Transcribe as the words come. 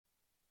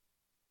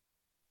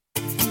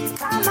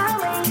Find my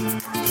way.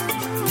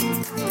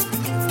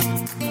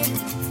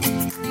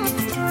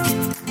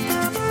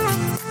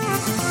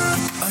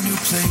 A new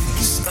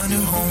place, a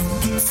new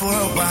home. For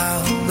a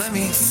while, let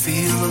me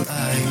feel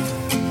alive.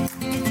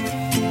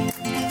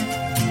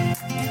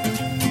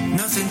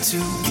 Nothing to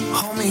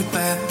hold me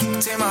back.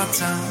 Take my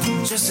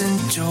time, just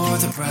enjoy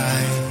the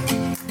ride.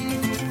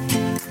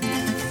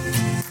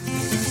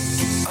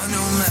 A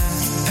new man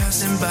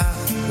passing by.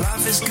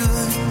 Life is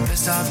good,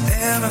 best I've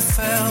ever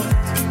felt.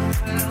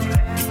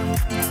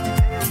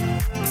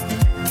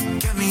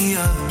 Get me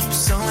up,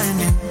 somewhere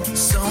new,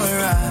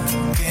 somewhere I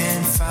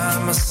can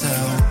find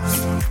myself.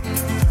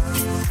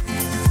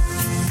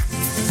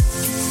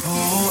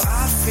 Oh,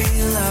 I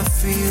feel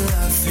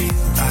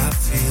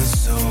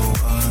so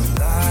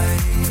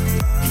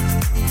alive.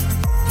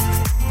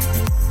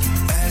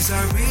 As I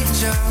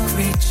reach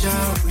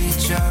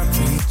out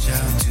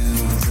to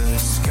the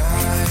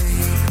sky.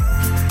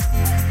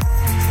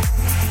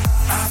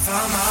 I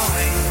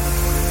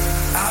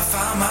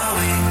found my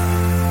way.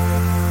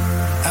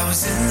 I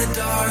was in the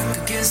dark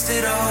against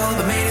it all,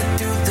 but made it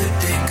through the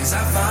day, 'cause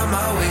I found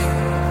my way.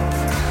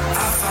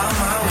 I found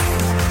my way.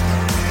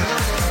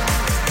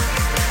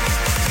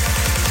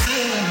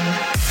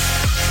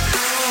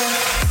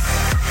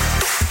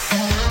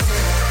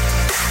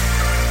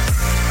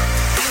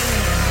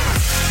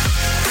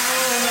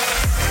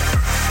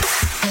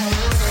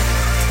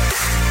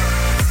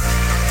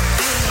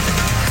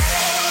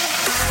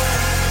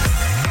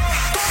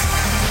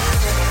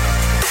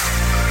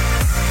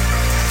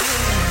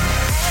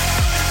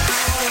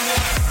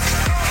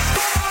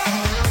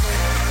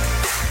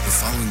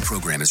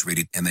 Program is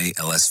rated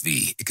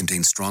MA-LSV. It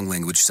contains strong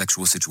language,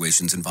 sexual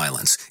situations, and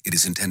violence. It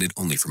is intended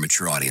only for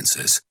mature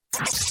audiences.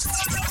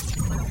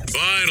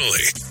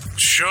 Finally,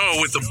 show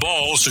with the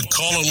balls to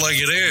call it like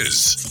it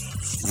is.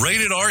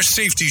 Rated R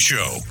Safety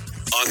Show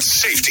on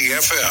Safety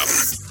FM.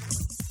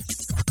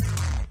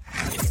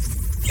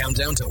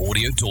 Countdown to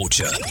audio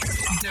torture.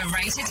 The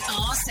Rated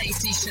R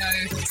Safety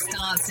Show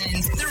starts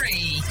in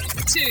 3,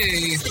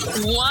 2,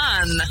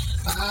 1.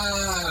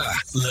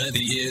 Let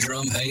the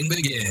eardrum pain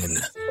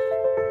begin.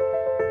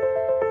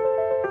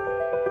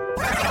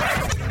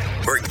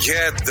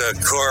 Forget the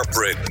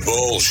corporate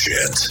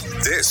bullshit.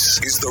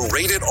 This is the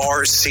Rated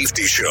R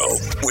Safety Show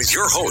with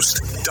your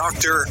host,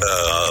 Dr.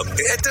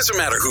 It doesn't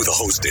matter who the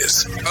host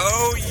is.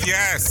 Oh,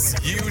 yes.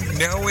 You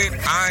know it.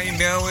 I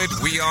know it.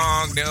 We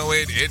all know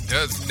it. It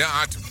does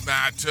not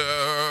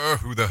matter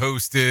who the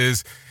host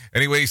is.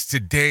 Anyways,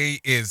 today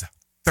is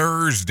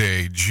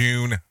Thursday,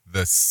 June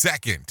the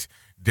 2nd,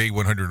 day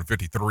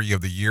 153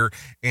 of the year,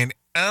 and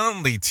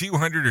only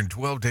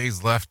 212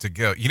 days left to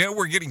go. You know,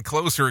 we're getting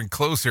closer and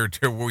closer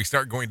to where we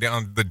start going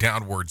down the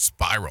downward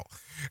spiral.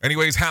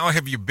 Anyways, how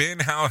have you been?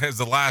 How has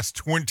the last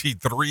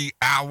 23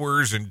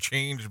 hours and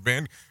change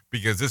been?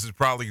 Because this is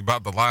probably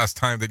about the last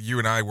time that you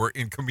and I were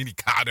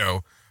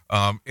incommunicado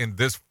in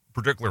this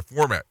particular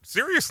format.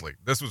 Seriously,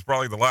 this was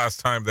probably the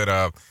last time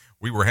that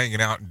we were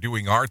hanging out and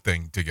doing our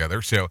thing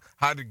together. So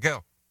how did it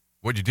go?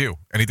 What'd you do?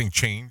 Anything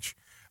change?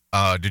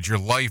 Did your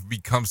life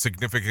become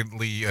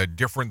significantly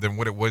different than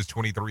what it was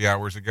 23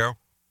 hours ago?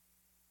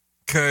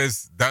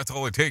 Because that's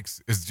all it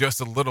takes is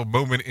just a little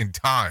moment in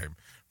time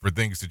for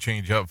things to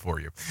change up for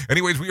you.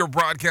 Anyways, we are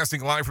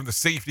broadcasting live from the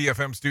Safety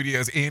FM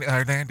studios in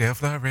Orlando,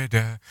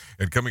 Florida,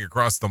 and coming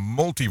across the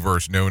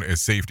multiverse known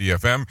as Safety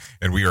FM,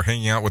 and we are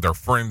hanging out with our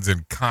friends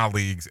and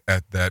colleagues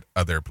at that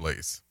other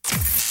place.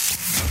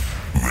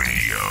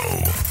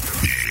 Radio.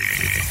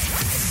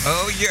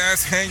 Oh,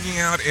 yes, hanging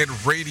out at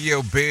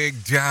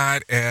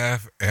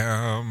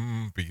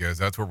RadioBig.fm, because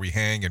that's where we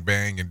hang and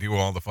bang and do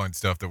all the fun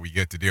stuff that we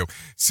get to do.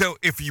 So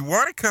if you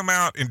want to come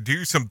out and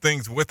do some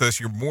things with us,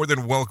 you're more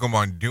than welcome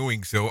on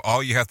doing so.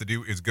 All you have to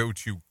do is go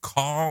to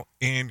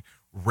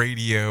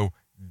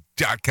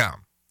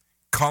callinradio.com.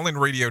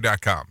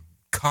 Callinradio.com.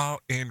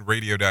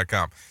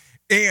 Callinradio.com.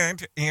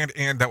 And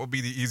that will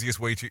be the easiest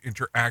way to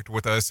interact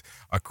with us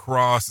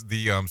across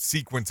the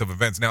sequence of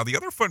events. Now, the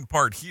other fun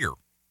part here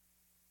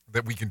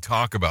that we can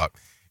talk about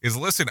is,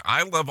 listen,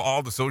 I love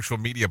all the social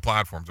media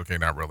platforms. Okay,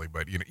 not really,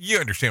 but you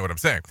understand what I'm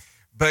saying.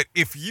 But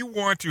if you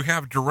want to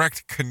have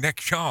direct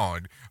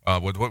connection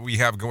with what we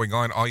have going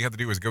on, all you have to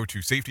do is go to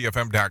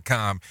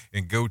safetyfm.com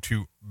and go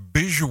to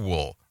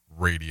visual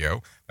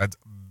radio. That's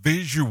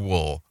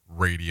visual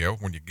radio.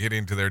 When you get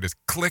into there, just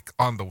click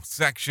on the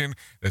section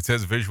that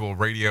says visual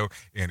radio.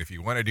 And if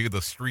you want to do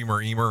the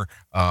streamer,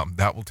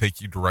 that will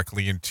take you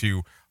directly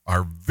into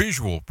our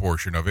visual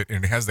portion of it,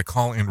 and it has the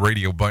call-in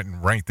radio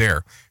button right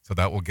there, so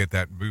that will get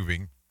that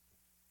moving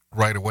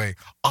right away.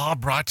 All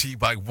brought to you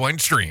by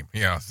OneStream.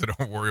 Yeah, so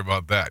don't worry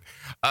about that.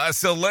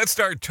 So let's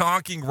start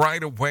talking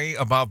right away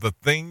about the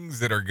things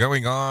that are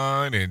going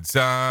on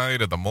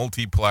inside of the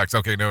multiplex.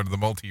 Okay, no, the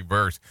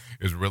multiverse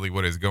is really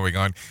what is going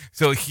on.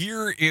 So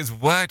here is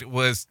what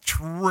was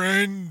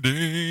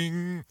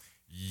trending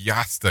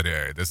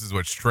yesterday. This is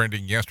what's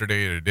trending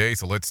yesterday and today,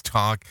 so let's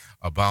talk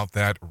about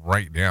that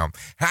right now.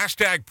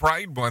 Hashtag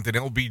Pride Month and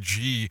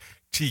LBGTQ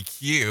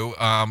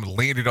TQ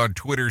landed on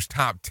Twitter's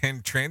top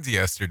 10 trends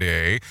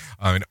yesterday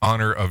in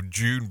honor of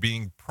June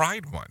being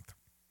Pride Month.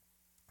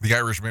 The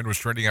Irishman was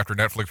trending after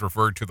Netflix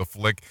referred to the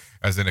flick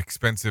as an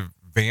expensive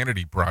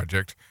vanity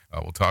project.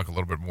 We'll talk a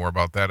little bit more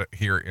about that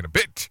here in a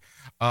bit.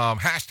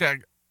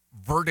 Hashtag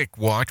Verdict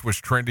Watch was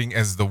trending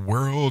as the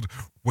world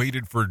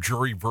waited for a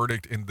jury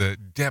verdict in the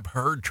Depp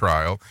Heard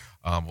trial.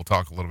 We'll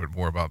talk a little bit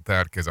more about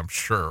that because I'm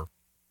sure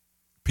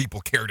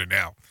people care to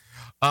know.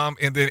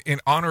 And then in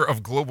honor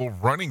of Global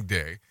Running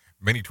Day,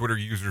 many Twitter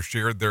users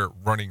shared their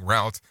running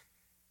routes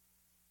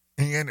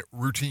and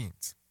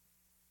routines.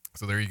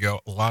 So there you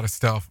go. A lot of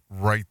stuff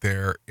right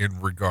there in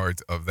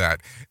regards of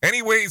that.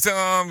 Anyways,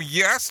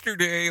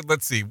 yesterday,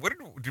 let's see. What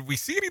did we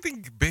see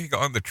anything big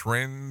on the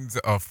trends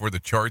for the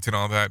charts and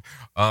all that?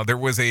 There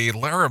was a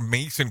Lara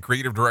Mason,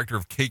 creative director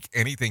of Cake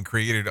Anything,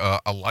 created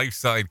a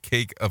life-size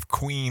cake of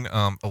Queen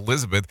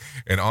Elizabeth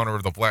in honor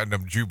of the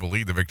Platinum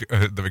Jubilee.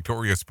 The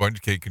Victoria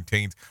sponge cake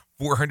contains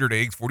 400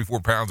 eggs,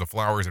 44 pounds of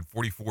flours, and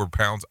 44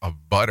 pounds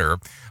of butter.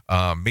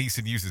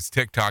 Mason uses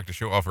TikTok to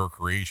show off her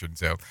creation.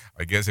 So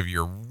I guess if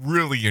you're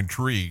really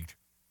intrigued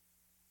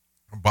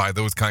by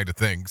those kind of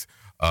things,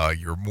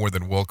 you're more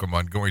than welcome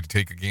on going to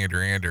take a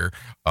gander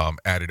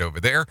at it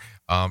over there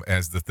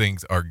as the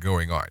things are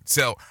going on.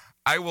 So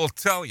I will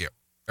tell you,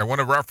 I want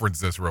to reference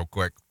this real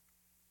quick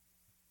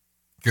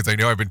because I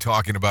know I've been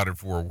talking about it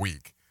for a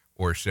week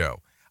or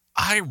so.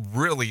 I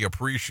really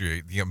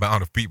appreciate the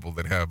amount of people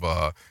that have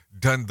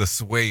done the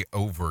sway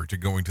over to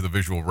going to the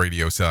visual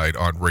radio side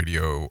on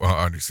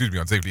on Safety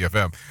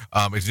FM.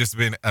 It's just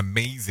been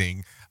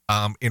amazing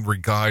in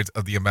regards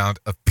of the amount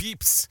of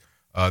peeps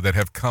that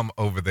have come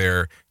over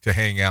there to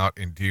hang out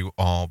and do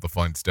all the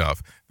fun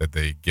stuff that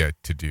they get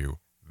to do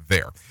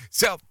there.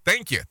 So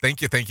thank you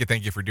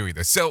for doing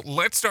this. So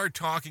let's start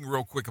talking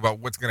real quick about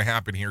what's going to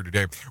happen here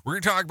today. We're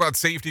going to talk about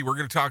safety. We're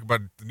going to talk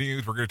about the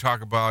news. We're going to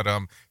talk about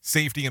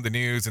safety in the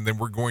news, and then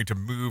we're going to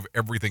move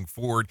everything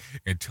forward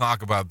and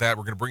talk about that.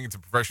 We're going to bring in some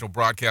professional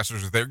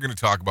broadcasters. They're going to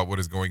talk about what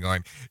is going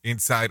on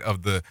inside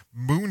of the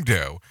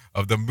mundo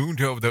of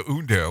the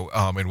undo,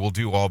 and we'll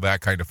do all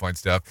that kind of fun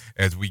stuff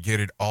as we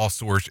get it all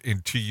sourced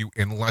into you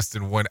in less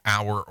than 1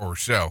 hour or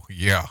so.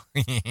 Yeah.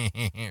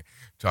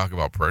 Talk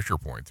about pressure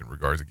points in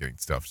regards to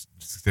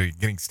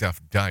getting stuff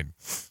done.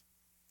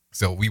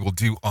 So we will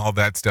do all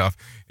that stuff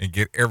and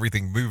get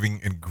everything moving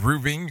and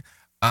grooving,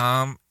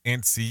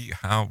 and see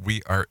how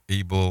we are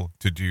able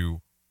to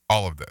do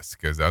all of this,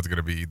 because that's going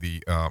to be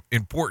the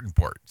important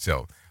part.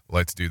 So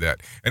let's do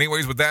that.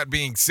 Anyways, with that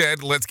being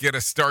said, let's get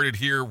us started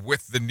here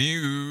with the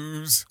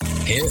news.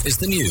 Here is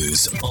the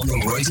news on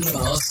the Rated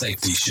R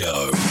Safety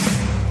Show.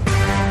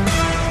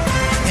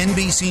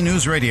 NBC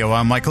News Radio,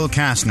 I'm Michael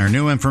Kastner.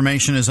 New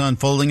information is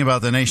unfolding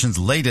about the nation's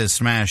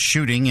latest mass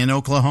shooting in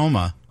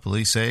Oklahoma.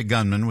 Police say a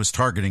gunman was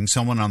targeting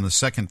someone on the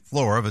second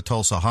floor of a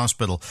Tulsa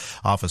hospital.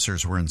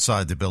 Officers were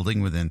inside the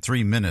building within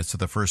 3 minutes of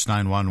the first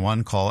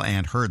 911 call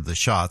and heard the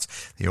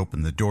shots. They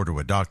opened the door to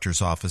a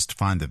doctor's office to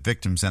find the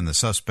victims and the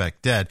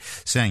suspect dead,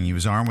 saying he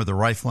was armed with a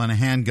rifle and a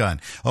handgun.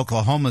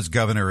 Oklahoma's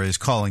governor is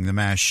calling the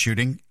mass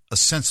shooting a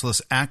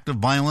senseless act of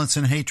violence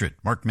and hatred.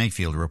 Mark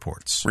Mayfield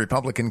reports.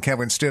 Republican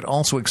Kevin Stitt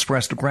also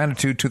expressed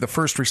gratitude to the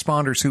first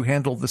responders who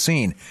handled the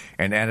scene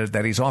and added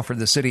that he's offered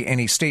the city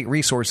any state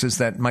resources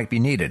that might be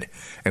needed.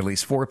 At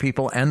least 4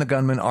 people and the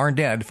gunman are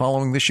dead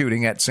following the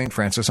shooting at St.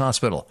 Francis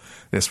Hospital.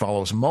 This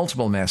follows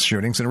multiple mass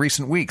shootings in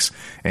recent weeks,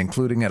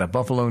 including at a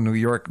Buffalo, New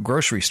York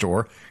grocery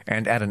store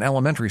and at an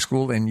elementary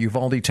school in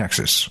Uvalde,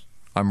 Texas.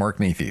 I'm Mark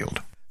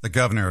Mayfield. The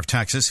governor of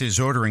Texas is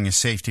ordering a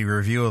safety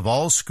review of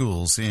all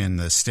schools in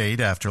the state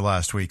after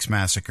last week's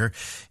massacre.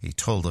 He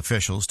told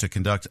officials to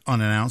conduct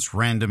unannounced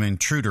random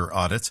intruder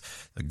audits.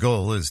 The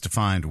goal is to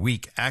find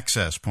weak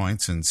access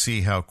points and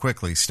see how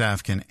quickly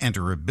staff can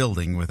enter a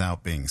building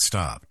without being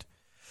stopped.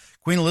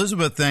 Queen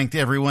Elizabeth thanked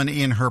everyone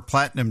in her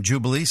Platinum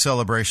Jubilee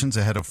celebrations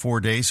ahead of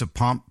 4 days of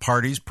pomp,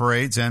 parties,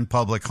 parades, and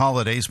public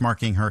holidays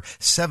marking her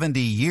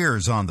 70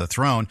 years on the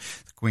throne.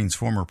 Queen's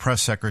former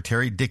press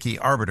secretary, Dickie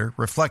Arbiter,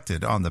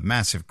 reflected on the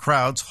massive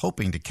crowds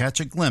hoping to catch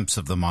a glimpse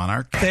of the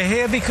monarch. They're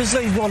here because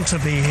they want to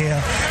be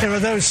here. There are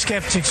those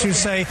skeptics who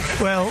say,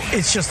 well,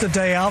 it's just the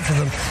day out for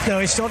them. No,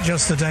 it's not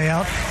just the day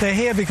out. They're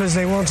here because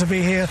they want to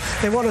be here.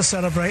 They want to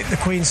celebrate the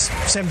Queen's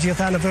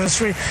 70th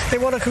anniversary. They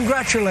want to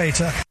congratulate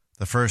her.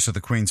 The first of the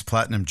Queen's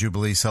Platinum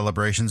Jubilee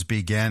celebrations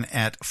began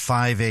at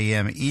 5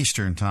 a.m.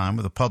 Eastern Time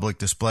with a public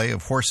display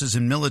of horses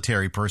and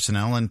military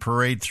personnel and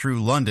parade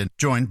through London,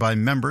 joined by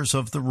members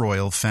of the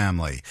royal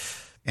family.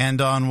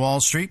 And on Wall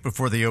Street,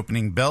 before the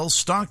opening bell,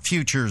 stock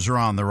futures are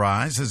on the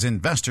rise as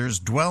investors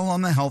dwell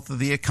on the health of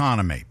the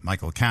economy.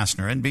 Michael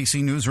Kastner,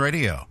 NBC News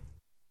Radio.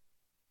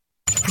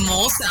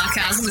 More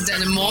sarcasm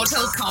than a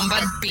Mortal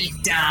Kombat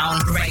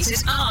beatdown.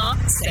 Rated R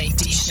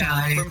Safety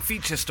Show. From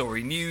Feature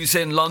Story News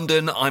in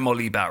London, I'm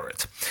Ollie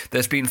Barrett.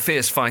 There's been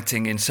fierce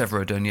fighting in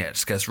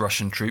Severodonetsk as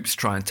Russian troops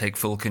try and take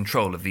full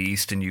control of the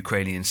eastern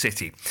Ukrainian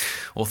city.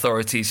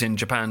 Authorities in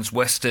Japan's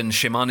western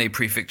Shimane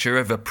prefecture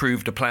have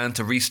approved a plan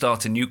to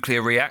restart a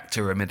nuclear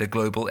reactor amid a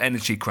global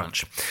energy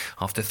crunch.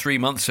 After 3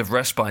 months of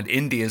respite,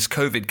 India's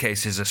COVID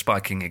cases are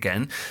spiking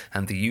again,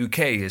 and the UK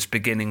is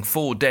beginning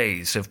 4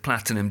 days of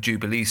Platinum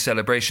Jubilee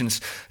celebrations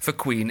for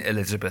Queen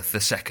Elizabeth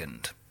II.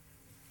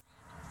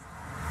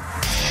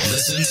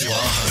 Listen to our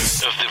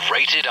host of the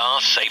Rated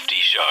R Safety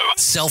Show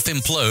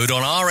self-implode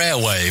on our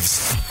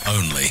airwaves,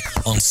 only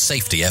on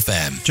Safety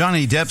FM.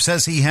 Johnny Depp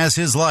says he has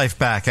his life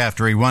back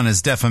after he won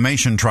his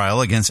defamation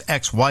trial against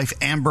ex-wife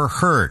Amber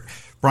Heard.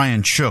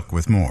 Brian Shook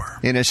with more.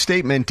 In a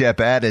statement,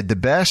 Depp added, "The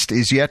best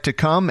is yet to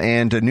come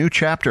and a new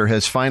chapter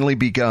has finally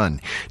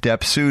begun."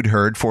 Depp sued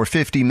Heard for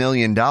 $50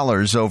 million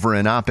over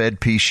an op-ed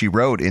piece she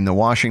wrote in the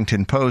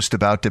Washington Post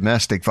about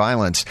domestic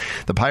violence.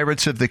 The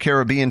Pirates of the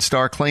Caribbean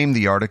star claimed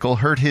the article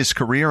hurt his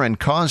career and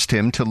caused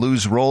him to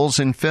lose roles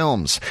in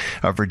films.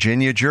 A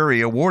Virginia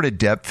jury awarded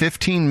Depp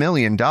 $15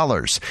 million.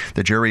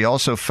 The jury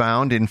also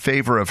found in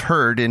favor of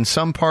Heard in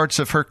some parts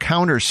of her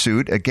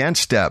countersuit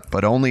against Depp,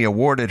 but only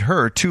awarded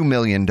her $2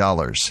 million.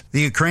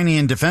 The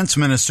Ukrainian defense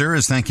minister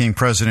is thanking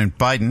President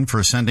Biden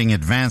for sending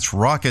advanced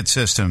rocket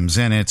systems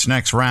in its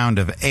next round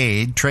of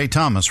aid. Trey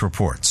Thomas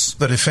reports.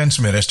 The defense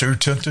minister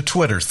took to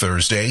Twitter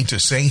Thursday to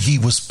say he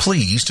was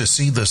pleased to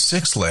see the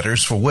 6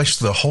 letters for which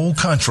the whole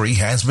country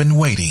has been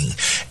waiting.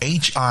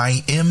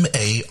 HIMARS.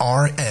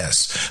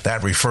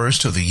 That refers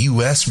to the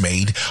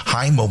U.S.-made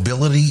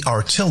high-mobility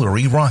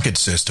artillery rocket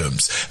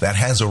systems that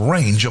has a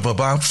range of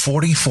about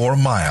 44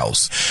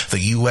 miles. The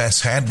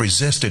U.S. had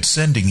resisted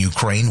sending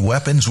Ukraine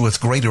weapons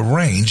with greater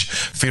range,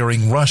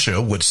 fearing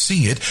Russia would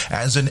see it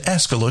as an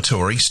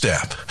escalatory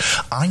step.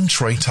 I'm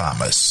Trey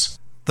Thomas.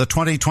 The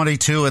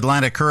 2022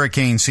 Atlantic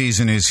hurricane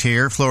season is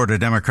here. Florida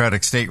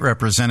Democratic State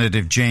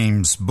Representative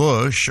James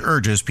Bush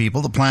urges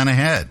people to plan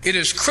ahead. It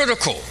is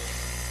critical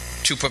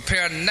to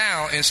prepare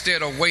now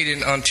instead of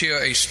waiting until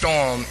a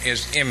storm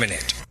is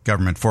imminent.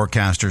 Government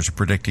forecasters are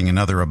predicting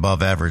another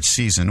above-average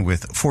season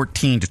with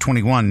 14 to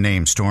 21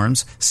 named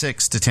storms,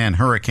 6 to 10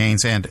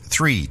 hurricanes, and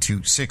 3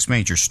 to 6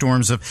 major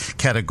storms of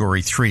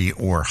Category 3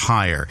 or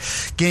higher.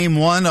 Game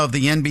 1 of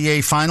the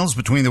NBA Finals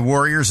between the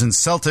Warriors and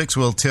Celtics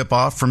will tip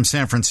off from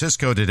San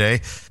Francisco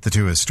today. The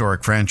two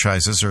historic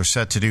franchises are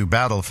set to do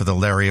battle for the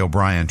Larry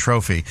O'Brien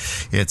Trophy.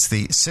 It's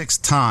the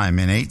 6th time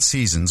in 8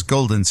 seasons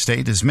Golden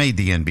State has made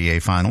the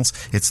NBA Finals.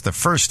 It's the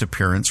first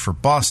appearance for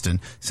Boston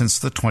since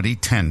the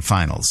 2010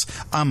 Finals.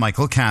 I'm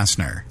Michael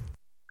Kastner.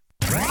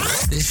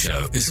 This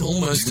show is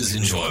almost as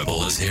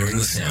enjoyable as hearing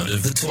the sound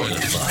of the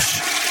toilet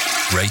flush.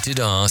 Rated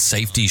R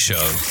Safety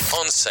Show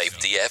on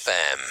Safety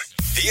FM.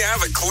 Do you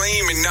have a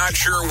claim and not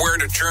sure where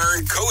to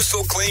turn?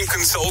 Coastal Claim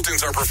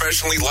Consultants are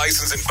professionally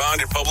licensed and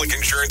bonded public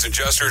insurance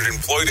adjusters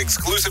employed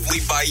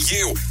exclusively by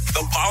you,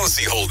 the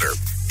policyholder,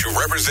 to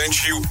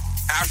represent you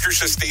after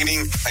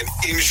sustaining an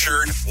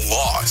insured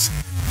loss.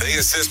 They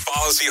assist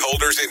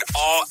policyholders in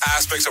all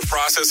aspects of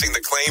processing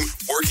the claim,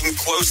 working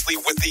closely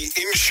with the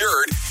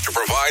insured to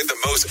provide the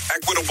most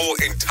equitable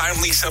and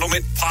timely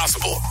settlement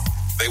possible.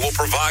 They will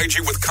provide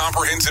you with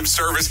comprehensive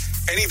service,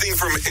 anything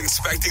from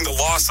inspecting the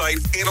loss site,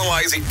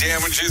 analyzing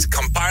damages,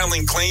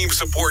 compiling claim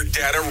support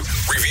data,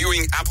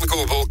 reviewing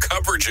applicable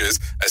coverages,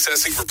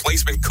 assessing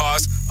replacement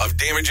costs of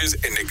damages,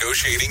 and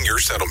negotiating your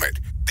settlement.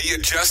 The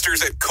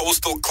adjusters at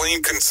Coastal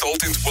Claim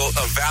Consultants will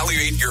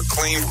evaluate your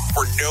claim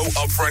for no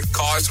upfront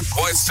cost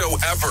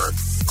whatsoever.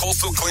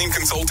 Coastal Claim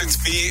Consultants'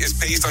 fee is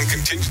based on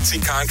contingency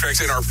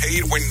contracts and are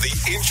paid when the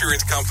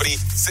insurance company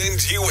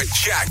sends you a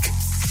check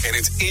and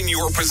it's in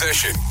your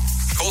possession.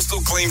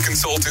 Coastal Claim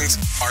Consultants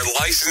are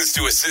licensed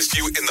to assist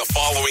you in the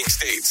following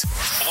states: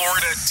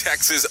 Florida,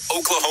 Texas,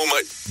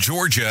 Oklahoma,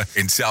 Georgia,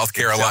 and South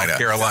Carolina.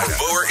 For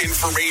more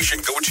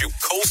information, go to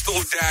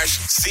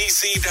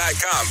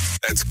coastal-cc.com.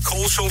 That's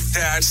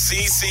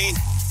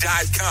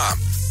coastal-cc.com.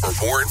 For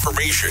more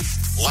information,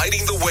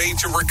 lighting the way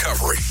to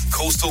recovery.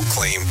 Coastal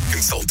Claim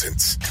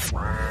Consultants.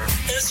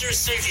 Is your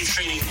safety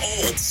training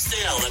old,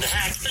 stale, and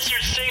hacked? Is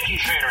your safety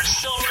trainer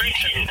still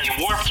preaching a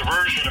warped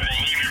version of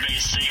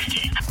behavior-based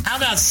safety? How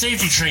about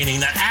safety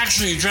training that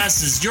actually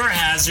addresses your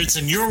hazards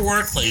in your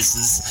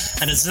workplaces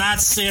and is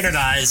not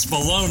standardized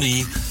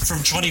baloney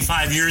from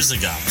 25 years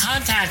ago?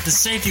 Contact the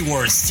Safety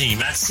Wars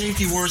team at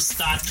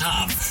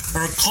safetywars.com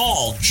or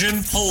call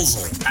Jim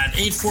Posel at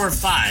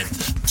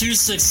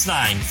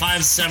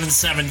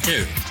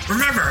 845-269-5772.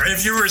 Remember,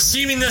 if you're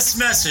receiving this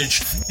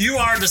message, you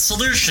are the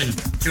solution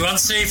to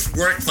unsafe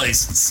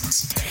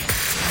workplaces.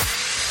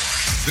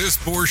 This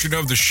portion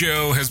of the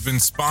show has been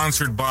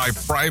sponsored by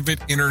Private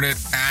Internet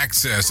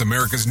Access,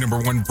 America's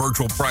 #1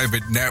 virtual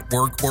private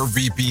network, or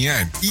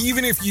VPN.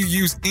 Even if you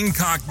use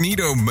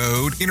incognito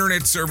mode,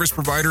 internet service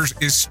providers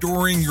is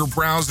storing your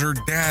browser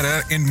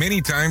data and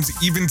many times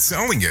even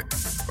selling it.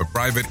 But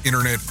Private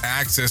Internet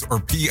Access, or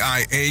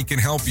PIA, can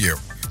help you.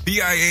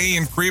 BIA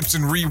encrypts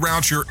and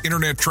reroutes your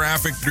internet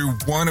traffic through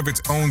one of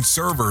its own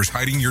servers,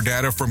 hiding your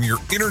data from your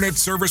internet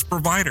service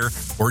provider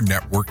or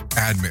network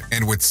admin.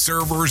 And with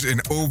servers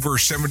in over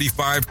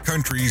 75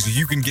 countries,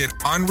 you can get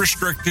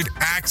unrestricted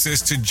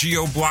access to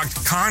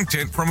geo-blocked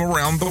content from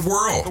around the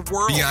world.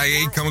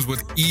 BIA comes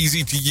with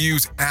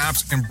easy-to-use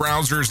apps and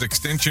browsers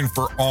extension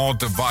for all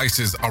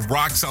devices, a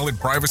rock-solid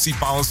privacy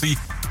policy,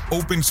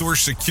 open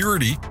source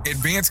security,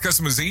 advanced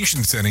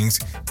customization settings,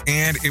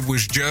 and it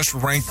was just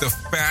ranked the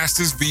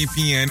fastest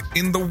VPN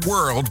in the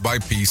world by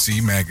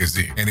PC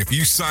Magazine. And if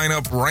you sign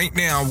up right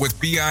now with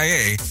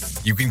BIA,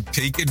 you can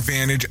take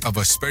advantage of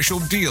a special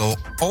deal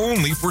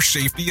only for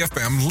Safety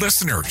FM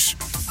listeners.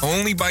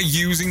 Only by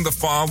using the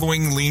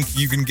following link,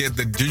 you can get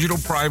the digital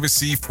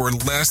privacy for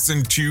less than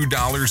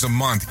 $2 a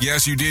month.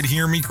 Yes, you did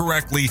hear me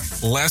correctly.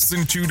 Less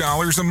than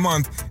 $2 a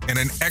month and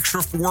an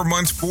extra 4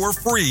 months for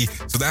free.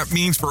 So that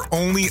means for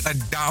only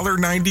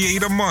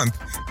 $1.98 a month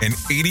and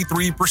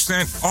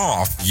 83%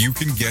 off, you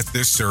can get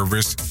this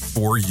service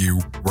for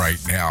you right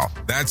now.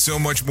 That's so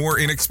much more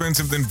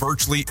inexpensive than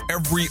virtually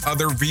every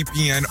other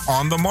VPN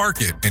on the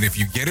market. And if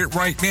you get it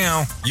right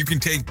now, you can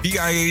take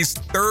BIA's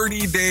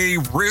 30-day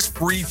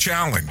risk-free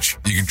challenge.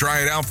 You can try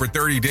it out for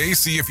 30 days,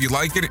 see if you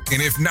like it,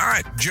 and if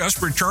not,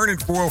 just return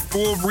it for a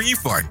full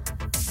refund.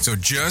 So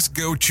just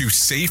go to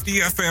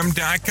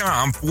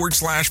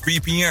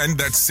safetyfm.com/VPN.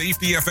 That's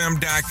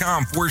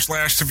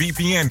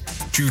safetyfm.com/VPN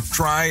to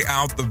try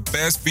out the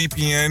best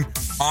VPN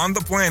on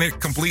the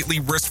planet completely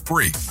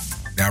risk-free.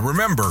 Now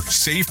remember,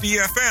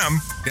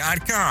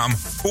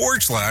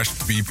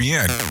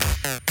 safetyfm.com/VPN.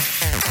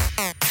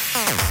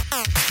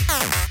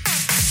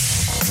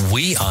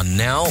 We are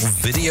now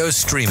video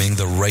streaming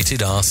the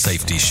Rated R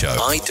Safety Show.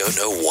 I don't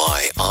know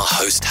why our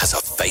host has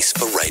a face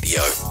for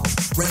radio.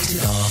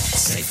 Rated R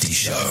Safety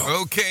Show.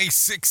 Okay,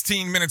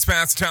 16 minutes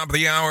past the top of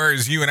the hour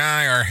as you and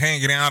I are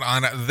hanging out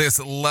on this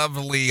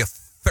lovely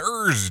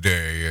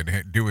Thursday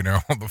and doing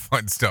all the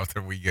fun stuff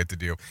that we get to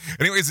do.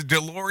 Anyways, the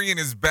DeLorean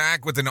is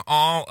back with an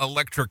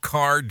all-electric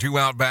car due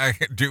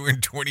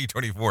in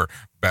 2024.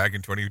 Back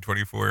in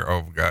 2024?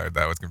 Oh, God,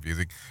 that was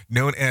confusing.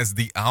 Known as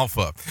the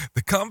Alpha.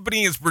 The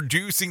company is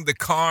producing the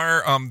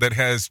car that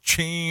has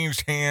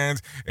changed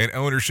hands and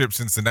ownership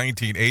since the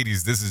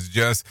 1980s. This is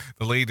just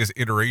the latest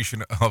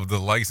iteration of the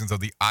license of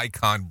the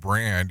Icon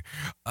brand.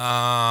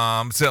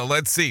 So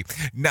let's see.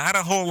 Not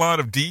a whole lot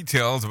of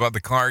details about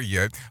the car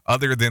yet,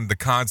 other than the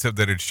concept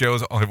that it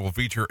shows it will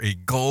feature a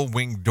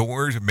gull-wing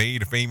doors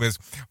made famous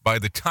by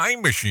the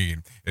Time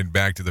Machine in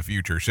Back to the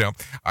Future. So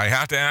I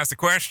have to ask the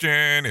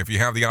question, if you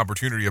have the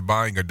opportunity of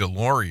buying a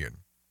DeLorean,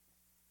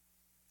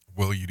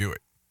 will you do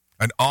it?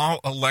 An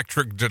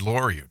all-electric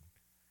DeLorean.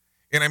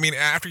 And I mean,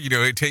 after,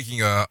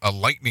 taking a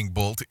lightning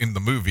bolt in the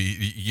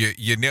movie,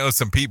 you know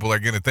some people are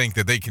going to think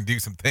that they can do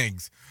some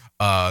things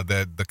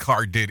that the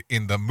car did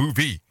in the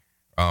movie.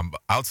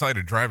 Outside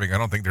of driving, I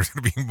don't think there's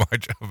going to be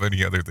much of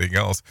anything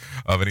else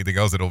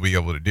that it'll be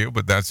able to do,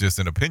 but that's just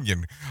an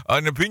opinion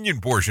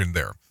portion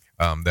there.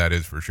 That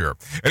is for sure.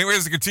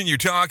 Anyways, to continue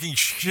talking,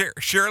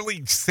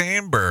 Sheryl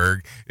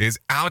Sandberg is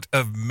out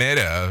of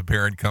Meta,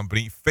 parent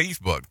company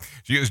Facebook.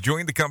 She has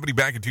joined the company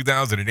back in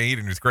 2008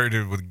 and is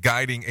credited with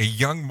guiding a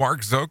young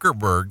Mark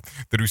Zuckerberg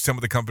through some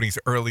of the company's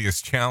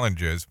earliest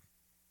challenges.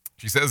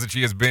 She says that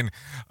she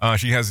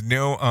has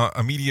no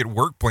immediate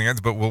work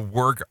plans, but will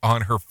work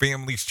on her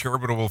family's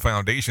charitable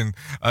foundation.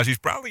 She's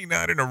probably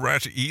not in a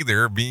rush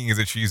either, being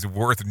that she's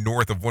worth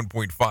north of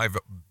 $1.5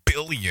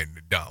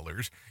 billion.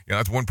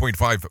 That's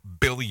 $1.5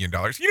 billion.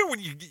 When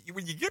you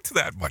get to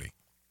that money,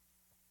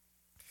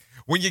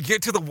 when you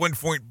get to the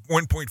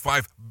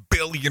 1.5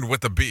 billion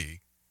with a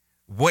B,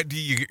 what do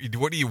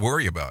you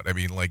worry about? I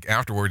mean, like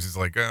afterwards, it's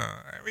like,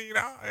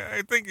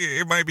 I think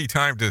it might be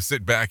time to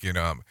sit back and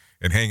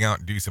hang out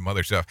and do some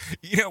other stuff.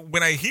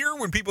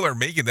 When people are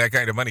making that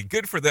kind of money,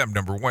 good for them,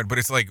 number one. But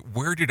it's like,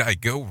 where did I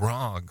go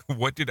wrong?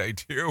 What did I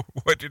do?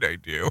 No,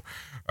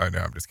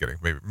 I'm just kidding.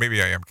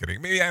 Maybe I am kidding.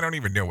 Maybe I don't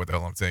even know what the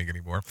hell I'm saying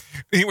anymore.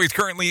 Anyways,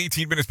 currently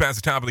 18 minutes past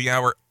the top of the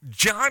hour.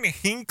 John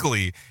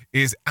Hinckley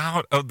is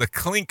out of the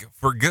clink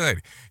for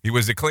good. He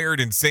was declared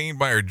insane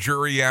by a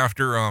jury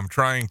after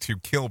trying to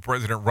kill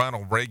President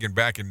Ronald Reagan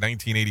back in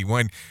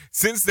 1981.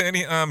 Since then,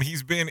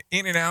 he's been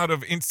in and out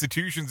of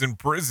institutions and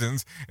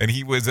prisons, and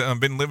he was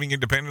been living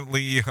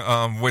independently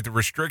with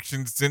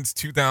restrictions since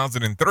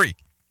 2003.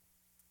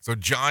 So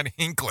John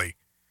Hinckley,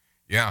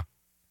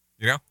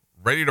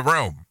 ready to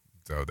roam.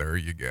 So there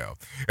you go.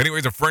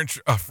 Anyways, a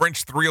French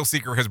thrill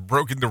seeker has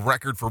broken the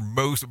record for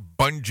most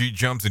bungee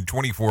jumps in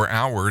 24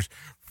 hours.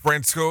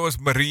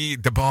 Françoise-Marie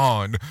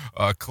Debon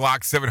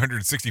clocked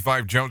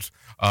 765 jumps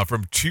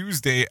from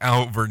Tuesday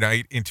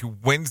overnight into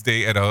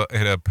Wednesday at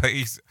a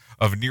pace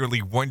of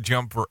nearly one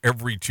jump for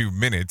every 2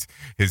 minutes.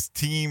 His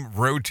team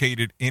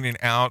rotated in and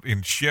out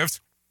in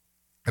shifts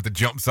at the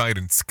jump site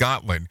in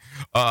Scotland.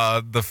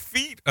 The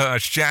feat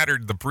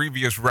shattered the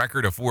previous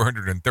record of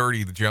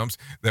 430 jumps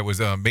that was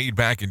made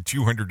back in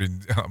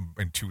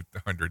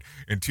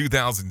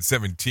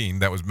 2017.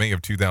 That was May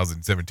of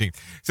 2017.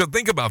 So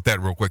think about that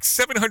real quick.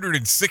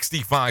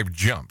 765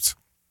 jumps.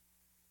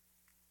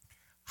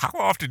 how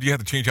often do you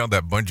have to change out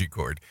that bungee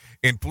cord?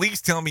 And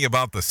please tell me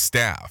about the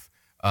staff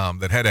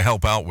that had to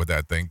help out with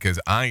that thing, because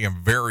I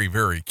am very,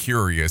 very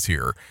curious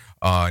here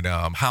on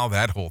how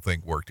that whole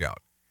thing worked out.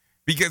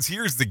 Because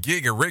here's the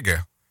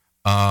giga-riga.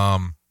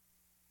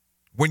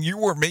 When you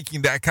were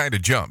making that kind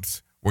of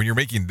jumps, when you're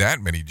making that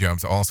many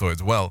jumps also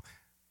as well,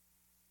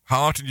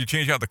 how often do you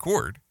change out the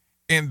cord?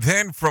 And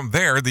then from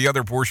there, the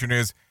other portion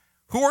is,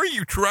 who are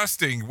you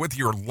trusting with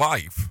your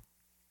life?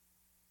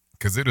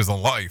 Because it is a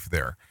life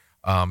there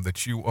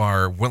that you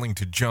are willing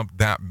to jump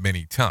that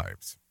many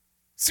times.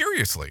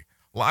 Seriously,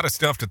 a lot of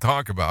stuff to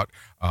talk about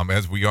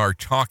as we are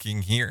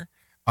talking here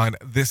on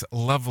this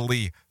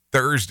lovely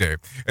Thursday.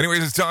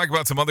 Anyways, let's talk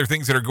about some other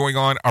things that are going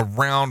on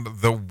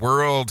around the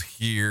world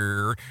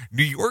here.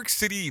 New York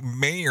City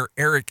Mayor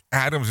Eric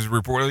Adams is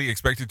reportedly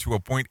expected to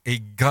appoint a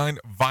gun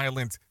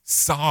violence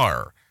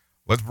czar.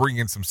 Let's bring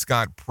in some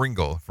Scott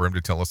Pringle for him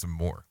to tell us some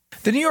more.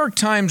 The New York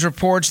Times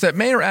reports that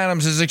Mayor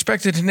Adams is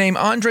expected to name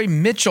Andre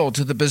Mitchell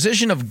to the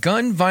position of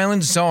gun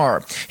violence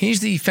czar. He's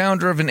the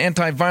founder of an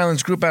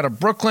anti-violence group out of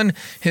Brooklyn.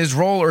 His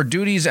role or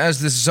duties as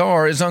the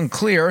czar is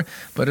unclear,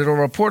 but it'll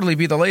reportedly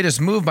be the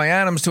latest move by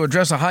Adams to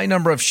address a high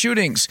number of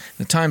shootings.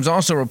 The Times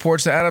also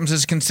reports that Adams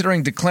is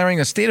considering declaring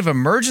a state of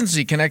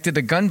emergency connected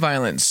to gun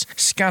violence.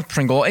 Scott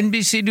Pringle,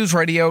 NBC News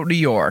Radio, New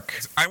York.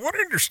 I want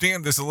to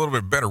understand this a little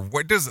bit better.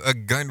 What does a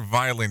gun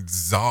violence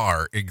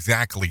czar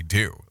exactly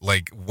do?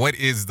 Like, what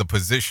is the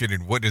position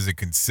and what does it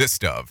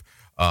consist of?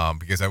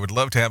 Because I would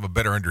love to have a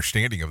better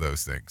understanding of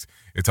those things.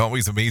 It's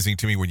always amazing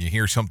to me when you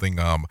hear something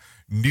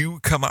new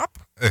come up,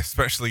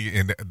 especially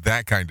in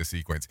that kind of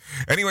sequence.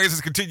 Anyways, let's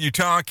continue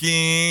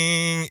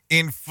talking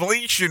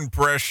inflation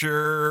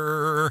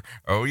pressure.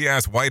 Oh,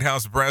 yes, White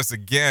House press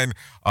again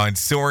on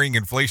soaring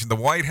inflation. The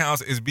White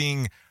House is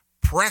being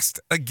pressed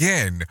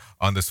again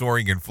on the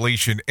soaring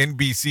inflation.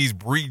 NBC's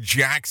Bree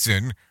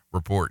Jackson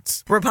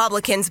reports.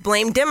 Republicans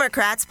blame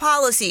Democrats'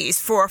 policies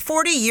for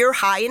 40-year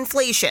high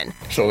inflation.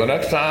 So the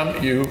next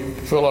time you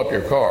fill up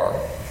your car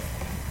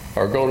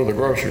or go to the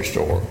grocery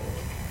store,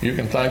 you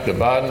can thank the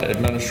Biden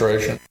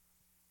administration.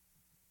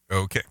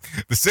 Okay.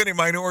 The Senate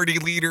Minority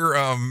Leader,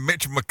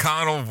 Mitch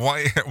McConnell,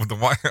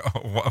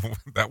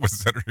 that was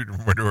Senator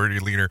Minority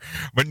Leader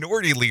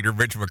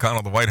Mitch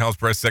McConnell, the White House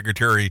Press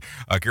Secretary,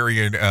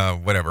 pinned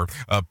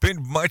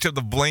much of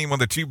the blame on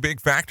the two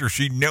big factors.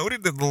 She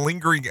noted that the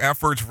lingering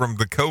efforts from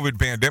the COVID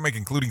pandemic,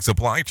 including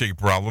supply chain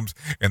problems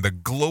and the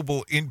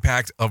global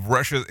impacts of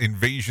Russia's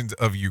invasions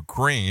of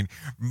Ukraine.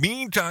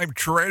 Meantime,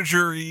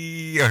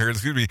 Treasury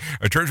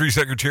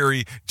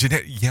Secretary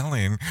Janet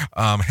Yellen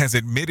has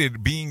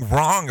admitted being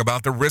wrong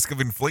about the risk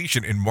of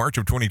inflation. In March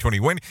of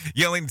 2021,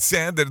 Yellen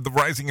said that the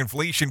rising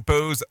inflation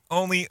posed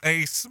only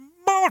a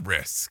small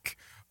risk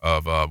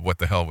of what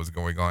the hell was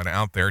going on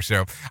out there.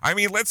 So, I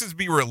mean, let's just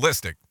be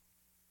realistic.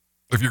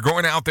 If you're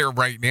going out there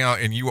right now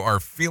and you are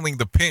feeling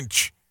the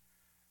pinch,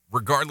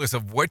 regardless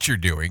of what you're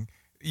doing,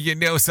 you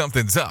know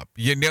something's up.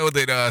 You know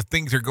that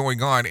things are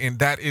going on, and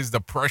that is the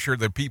pressure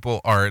that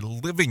people are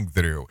living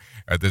through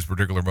at this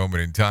particular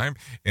moment in time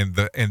in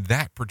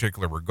that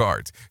particular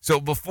regards.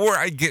 So before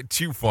I get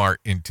too far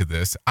into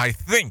this, I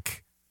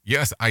think,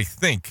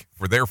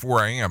 for therefore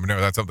I am, no,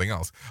 that's something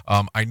else.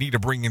 I need to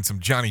bring in some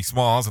Johnny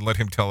Smalls and let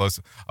him tell us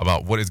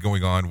about what is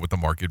going on with the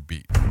Market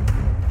Beat.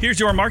 Here's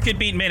your Market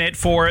Beat Minute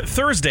for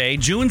Thursday,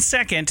 June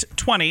 2nd,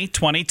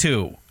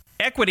 2022.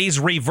 Equities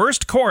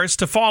reversed course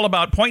to fall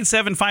about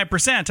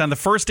 0.75% on the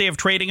first day of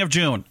trading of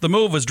June. The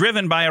move was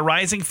driven by a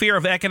rising fear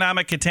of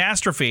economic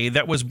catastrophe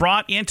that was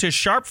brought into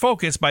sharp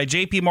focus by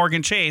JP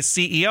Morgan Chase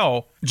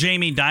CEO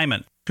Jamie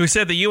Dimon, who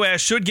said the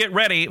U.S. should get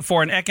ready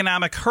for an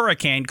economic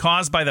hurricane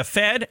caused by the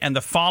Fed and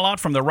the fallout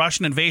from the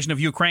Russian invasion of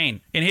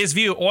Ukraine. In his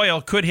view,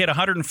 oil could hit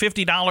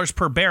 $150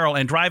 per barrel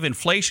and drive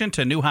inflation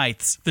to new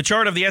heights. The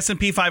chart of the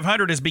S&P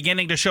 500 is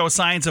beginning to show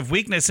signs of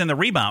weakness in the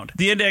rebound.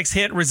 The index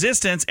hit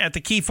resistance at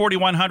the key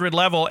 4,100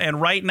 level, and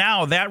right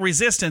now that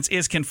resistance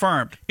is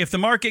confirmed. If the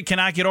market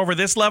cannot get over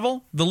this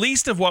level, the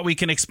least of what we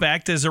can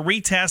expect is a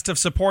retest of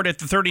support at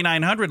the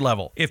 3,900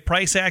 level. If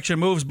price action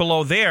moves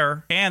below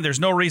there, and there's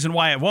no reason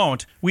why it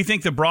won't, we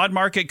think the broad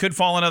market could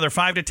fall another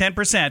 5 to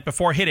 10%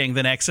 before hitting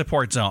the next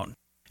support zone.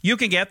 You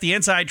can get the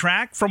inside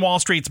track from Wall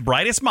Street's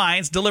brightest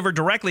minds delivered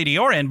directly to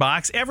your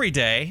inbox every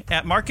day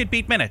at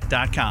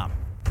marketbeatminute.com.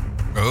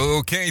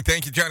 Okay,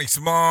 thank you, Johnny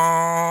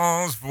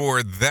Smalls,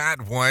 for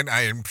that one.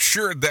 I am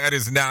sure that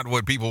is not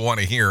what people want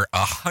to hear.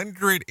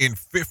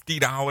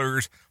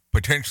 $150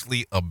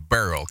 potentially a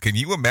barrel. Can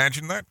you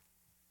imagine that?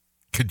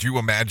 Could you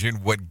imagine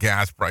what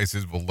gas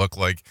prices will look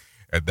like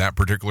at that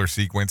particular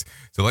sequence?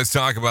 So let's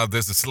talk about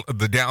this.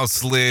 The Dow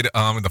slid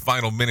in the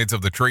final minutes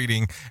of the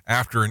trading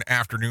after an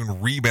afternoon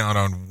rebound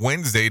on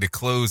Wednesday to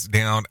close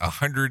down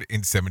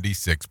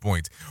 176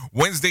 points.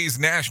 Wednesday's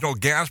national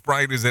gas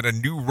price is at a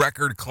new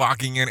record,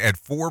 clocking in at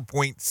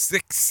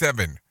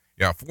 $4.67.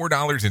 Yeah,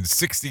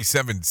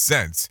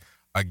 $4.67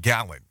 a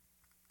gallon.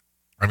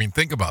 I mean,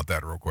 think about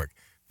that real quick.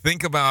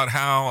 Think about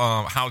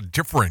how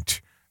different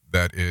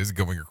that is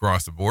going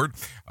across the board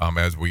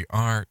as we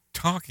are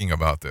talking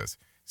about this.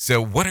 So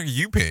what are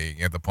you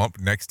paying at the pump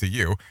next to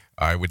you?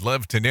 I would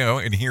love to know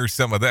and hear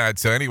some of that.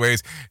 So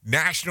anyways,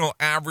 national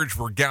average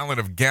for a gallon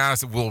of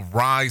gas will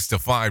rise to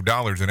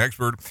 $5. An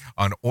expert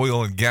on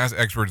oil and gas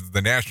experts,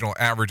 the national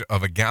average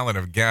of a gallon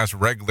of gas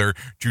regular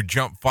to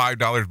jump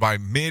 $5 by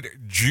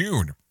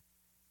mid-June.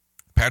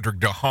 Patrick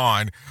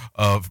DeHaan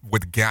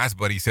with Gas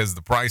Buddy says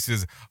the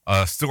prices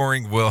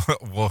soaring will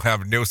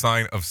have no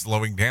sign of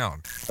slowing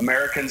down.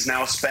 Americans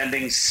now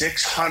spending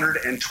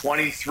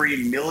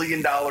 $623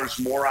 million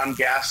more on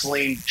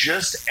gasoline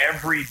just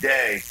every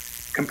day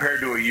compared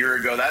to a year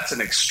ago. That's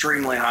an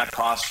extremely high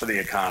cost for the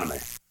economy.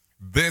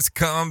 This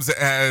comes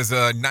as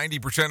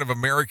 90% of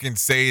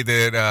Americans say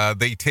that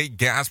they take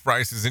gas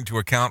prices into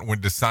account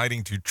when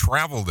deciding to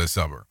travel this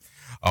summer.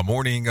 A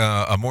morning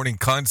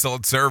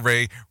consult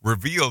survey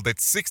revealed that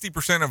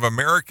 60% of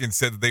Americans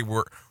said that they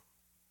were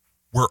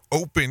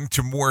open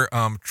to more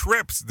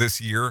trips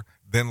this year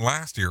than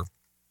last year.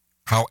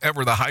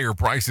 However, the higher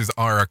prices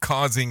are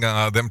causing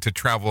them to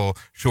travel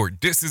short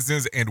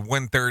distances, and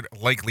 1/3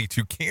 likely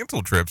to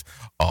cancel trips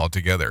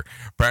altogether.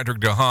 Patrick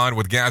DeHaan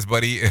with Gas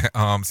Buddy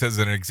says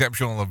that an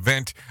exceptional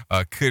event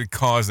could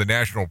cause the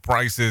national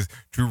prices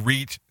to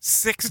reach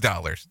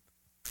 $6.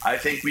 I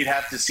think we'd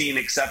have to see an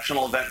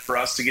exceptional event for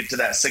us to get to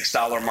that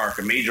 $6 mark.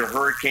 A major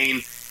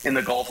hurricane in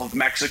the Gulf of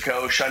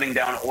Mexico, shutting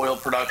down oil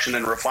production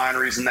and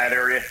refineries in that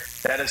area.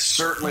 That is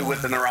certainly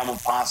within the realm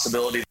of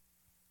possibility.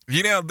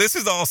 You know, this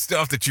is all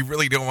stuff that you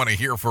really don't want to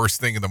hear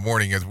first thing in the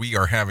morning as we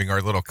are having our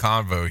little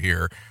convo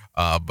here.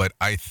 But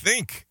I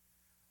think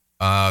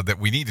that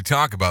we need to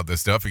talk about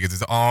this stuff because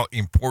it's all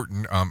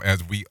important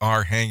as we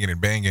are hanging and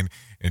banging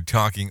and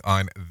talking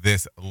on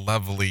this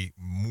lovely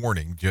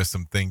morning. Just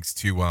some things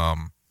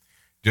to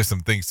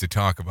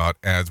talk about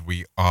as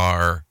we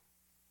are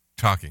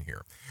talking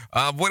here.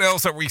 What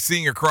else are we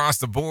seeing across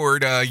the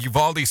board?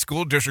 Uvalde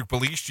School District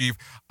Police Chief.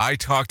 I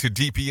talk to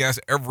DPS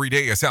every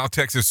day. A South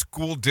Texas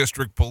School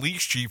District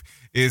Police Chief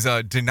is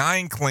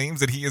denying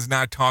claims that he is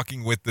not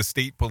talking with the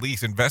state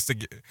police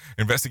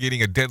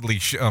investigating a deadly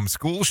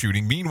school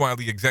shooting. Meanwhile,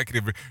 the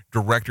executive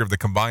director of the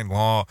Combined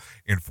Law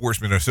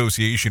Enforcement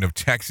Association of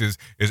Texas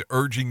is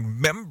urging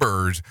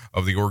members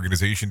of the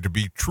organization to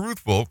be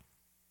truthful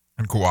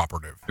and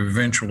cooperative.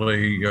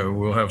 Eventually,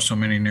 we'll have so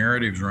many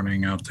narratives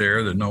running out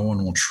there that no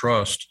one will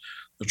trust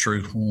the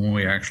truth when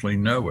we actually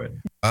know it.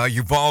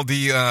 Uvalde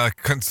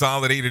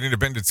Consolidated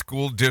Independent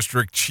School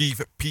District Chief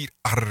Pete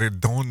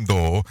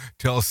Arredondo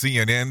tells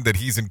CNN that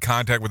he's in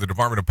contact with the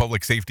Department of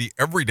Public Safety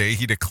every day.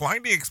 He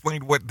declined to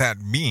explain what that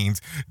means.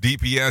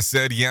 DPS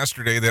said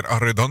yesterday that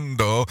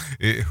Arredondo,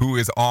 who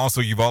is also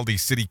Uvalde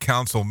City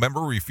Council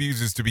member,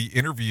 refuses to be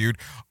interviewed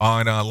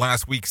on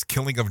last week's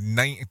killing of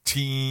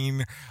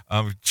 19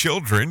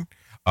 children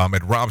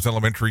at Rob's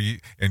Elementary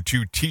and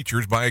 2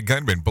 teachers by a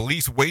gunman.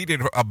 Police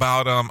waited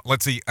about,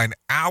 an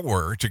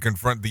hour to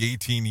confront the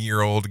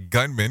 18-year-old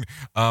gunman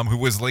who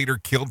was later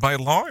killed by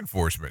law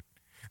enforcement.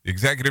 The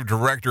executive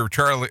director,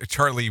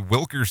 Charlie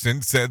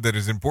Wilkerson, said that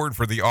it's important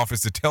for the office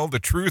to tell the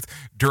truth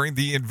during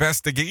the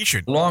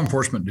investigation. Law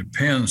enforcement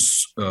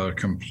depends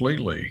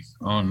completely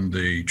on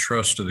the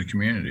trust of the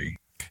community.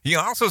 He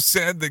also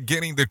said that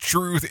getting the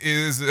truth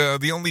is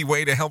the only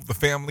way to help the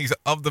families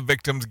of the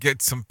victims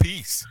get some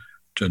peace.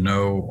 To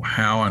know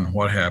how and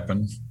what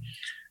happened,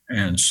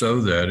 and so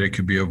that it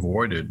could be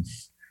avoided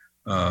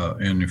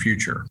in the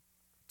future.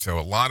 So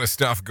a lot of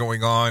stuff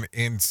going on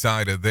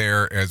inside of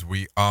there as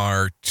we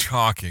are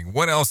talking.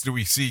 What else do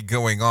we see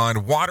going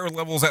on? Water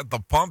levels at the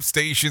pump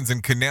stations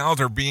and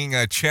canals are being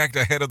checked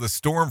ahead of the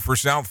storm for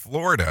South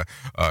Florida.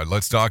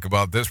 Let's talk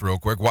about this real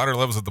quick. Water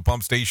levels at the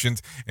pump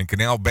stations and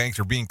canal banks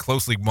are being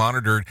closely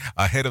monitored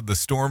ahead of the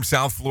storm.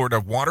 South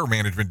Florida Water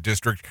Management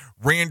District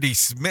Randy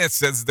Smith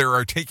says they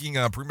are taking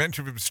a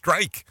preventive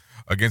strike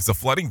against the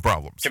flooding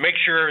problems. To make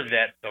sure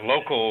that the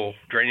local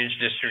drainage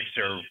districts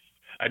are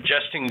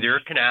adjusting their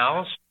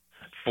canals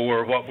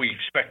for what we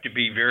expect to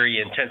be very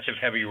intensive,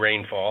 heavy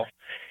rainfall.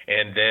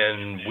 And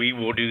then we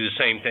will do the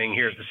same thing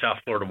here at the South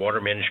Florida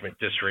Water Management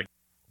District.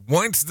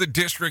 Once the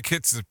district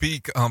hits the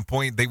peak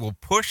point, they will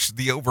push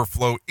the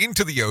overflow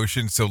into the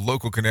ocean so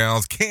local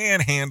canals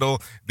can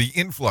handle the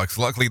influx.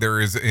 Luckily, they're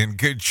in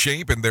good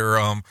shape and they're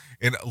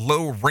in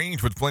low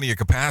range with plenty of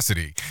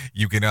capacity.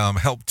 You can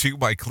help, too,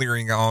 by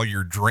clearing all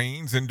your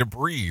drains and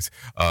debris.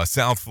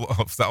 South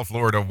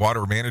Florida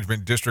Water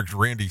Management District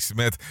Randy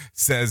Smith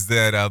says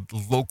that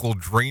local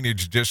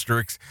drainage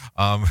districts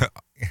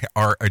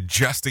are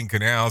adjusting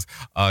canals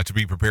to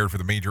be prepared for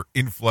the major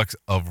influx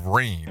of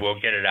rain.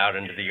 We'll get it out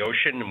into the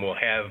ocean, and we'll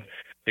have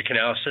the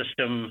canal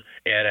system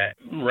at a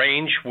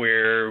range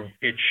where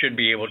it should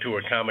be able to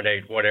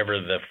accommodate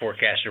whatever the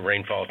forecasted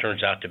rainfall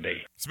turns out to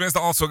be. Smith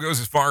also goes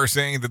as far as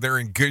saying that they're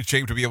in good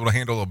shape to be able to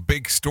handle a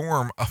big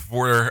storm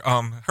for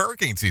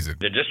hurricane season.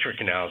 The district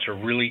canals are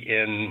really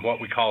in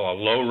what we call a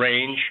low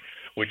range,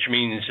 which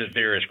means that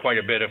there is quite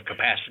a bit of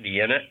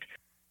capacity in it.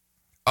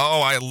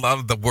 Oh, I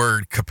love the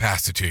word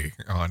capacity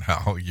on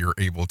how you're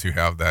able to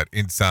have that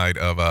inside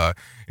of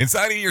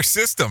your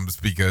systems,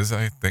 because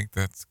I think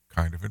that's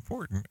kind of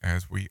important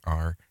as we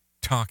are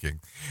talking.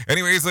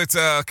 Anyways, let's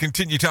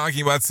continue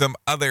talking about some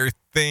other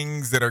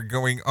things that are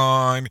going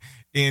on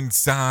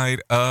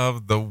inside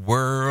of the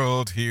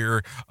world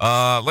here.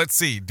 Let's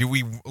see. Do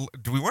we want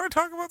to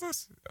talk about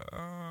this?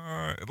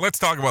 Let's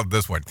talk about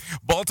this one.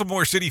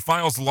 Baltimore City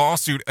files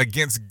lawsuit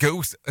against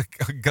Ghost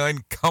Gun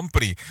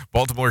Company.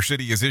 Baltimore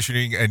City is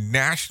issuing a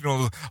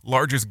national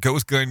largest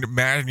ghost gun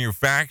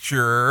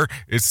manufacturer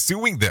is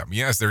suing them.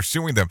 Yes, they're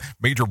suing them.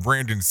 Major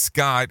Brandon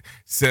Scott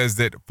says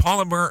that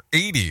Polymer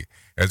 80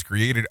 has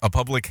created a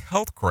public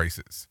health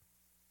crisis.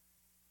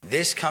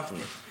 This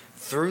company,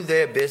 through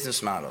their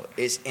business model,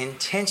 is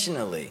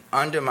intentionally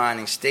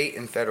undermining state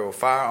and federal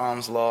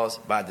firearms laws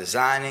by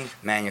designing,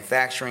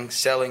 manufacturing,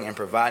 selling, and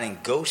providing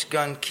ghost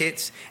gun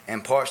kits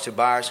and parts to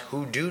buyers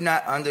who do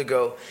not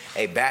undergo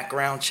a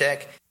background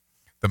check.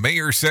 The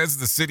mayor says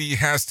the city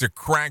has to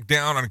crack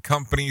down on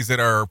companies that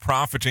are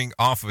profiting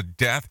off of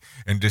death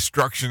and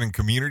destruction in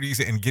communities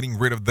and getting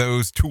rid of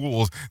those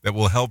tools that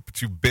will help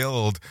to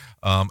build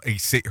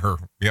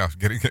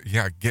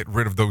get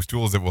rid of those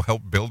tools that will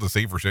help build a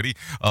safer city.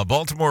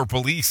 Baltimore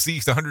police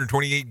seized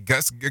 128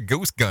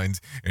 ghost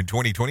guns in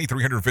 2020,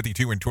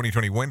 352 in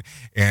 2021,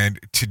 and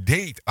to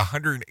date,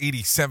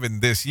 187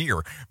 this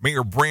year.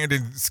 Mayor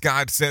Brandon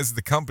Scott says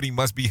the company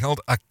must be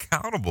held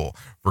accountable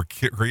for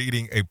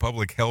creating a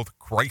public health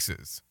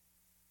crisis.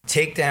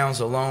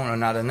 Takedowns alone are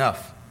not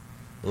enough.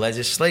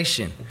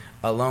 Legislation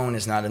alone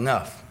is not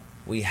enough.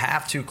 We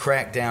have to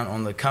crack down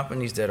on the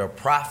companies that are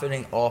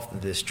profiting off the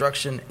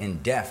destruction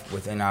and death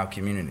within our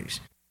communities.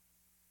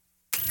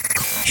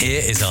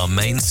 Here is our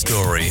main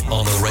story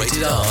on the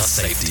Rated R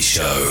Safety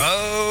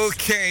Show.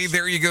 Okay,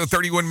 there you go.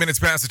 31 minutes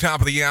past the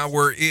top of the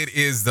hour. It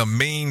is the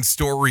main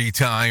story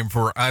time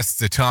for us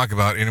to talk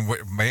about. And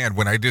man,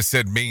 when I just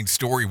said main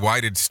story,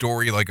 why did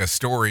story like a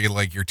story?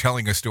 Like you're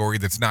telling a story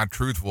that's not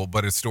truthful,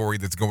 but a story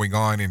that's going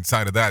on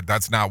inside of that.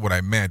 That's not what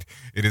I meant.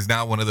 It is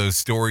not one of those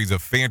stories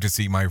of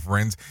fantasy, my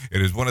friends.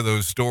 It is one of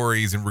those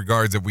stories in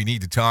regards that we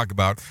need to talk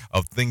about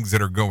of things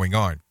that are going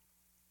on.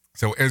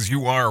 So as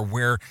you are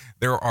aware,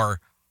 there are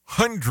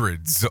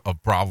hundreds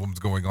of problems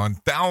going on,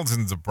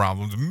 thousands of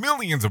problems,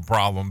 millions of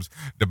problems,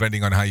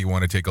 depending on how you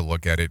want to take a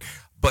look at it.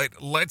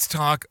 But let's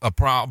talk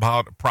about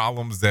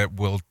problems that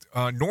will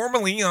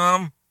normally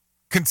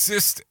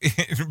consist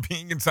in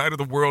being inside of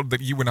the world that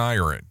you and I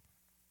are in.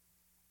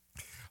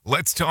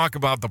 Let's talk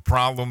about the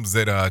problems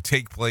that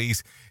take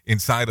place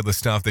inside of the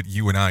stuff that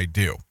you and I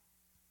do.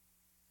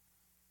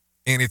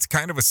 And it's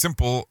kind of a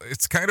simple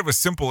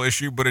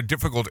issue, but a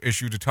difficult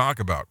issue to talk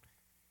about.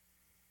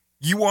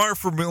 You are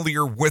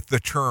familiar with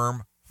the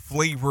term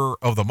flavor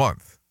of the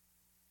month.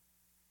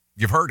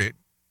 You've heard it.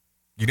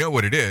 You know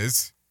what it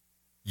is.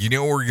 You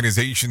know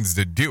organizations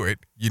that do it.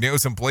 You know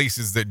some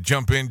places that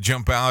jump in,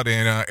 jump out,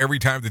 and every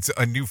time that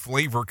a new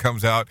flavor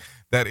comes out,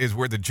 that is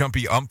where the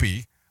jumpy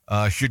umpy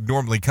should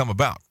normally come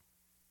about.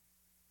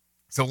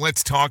 So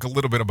let's talk a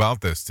little bit about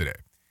this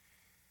today.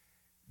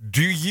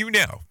 Do you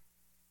know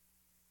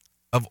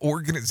of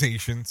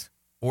organizations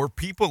or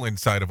people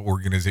inside of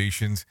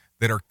organizations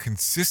that are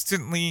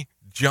consistently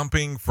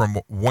jumping from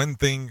one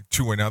thing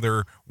to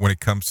another when it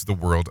comes to the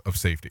world of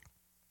safety?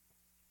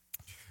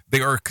 They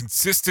are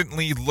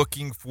consistently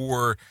looking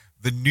for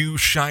the new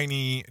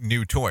shiny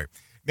new toy.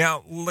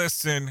 Now,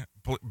 listen,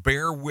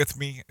 bear with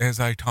me as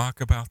I talk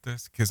about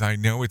this, because I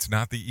know it's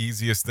not the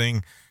easiest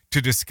thing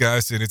to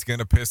discuss, and it's going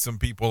to piss some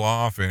people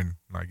off, and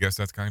I guess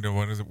that's kind of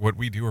what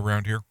we do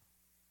around here.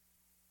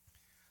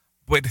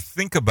 But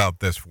think about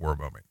this for a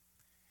moment.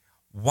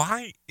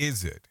 Why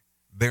is it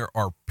there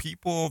are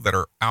people that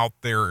are out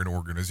there and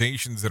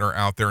organizations that are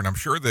out there, and I'm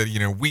sure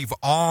that, we've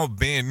all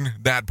been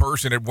that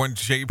person at one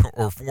shape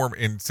or form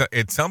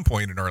at some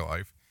point in our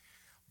life,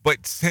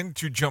 but tend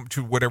to jump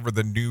to whatever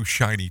the new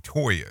shiny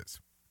toy is.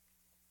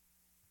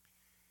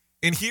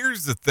 And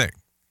here's the thing.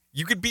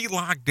 You could be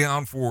locked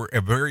down for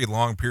a very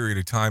long period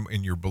of time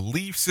in your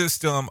belief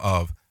system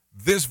of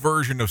this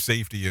version of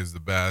safety is the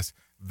best,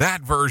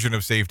 that version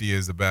of safety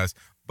is the best.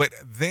 But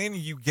then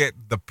you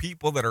get the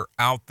people that are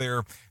out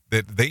there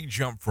that they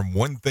jump from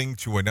one thing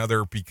to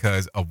another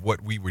because of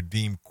what we would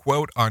deem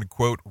quote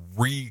unquote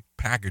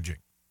repackaging.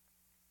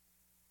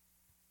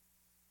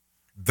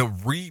 The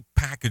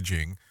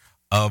repackaging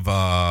of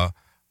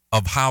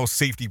how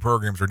safety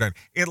programs are done.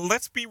 And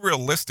let's be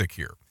realistic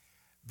here.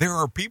 There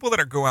are people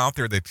that go out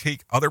there that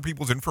take other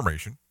people's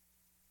information,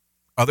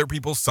 other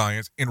people's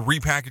science, and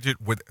repackage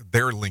it with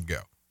their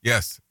lingo.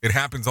 Yes, it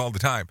happens all the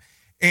time.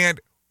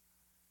 And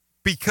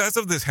because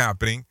of this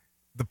happening,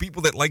 the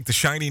people that like the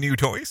shiny new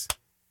toys,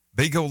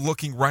 they go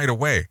looking right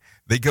away.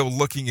 They go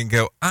looking and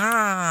go,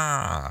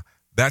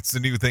 that's the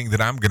new thing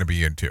that I'm going to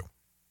be into.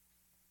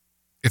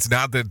 It's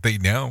not that they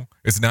know.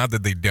 It's not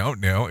that they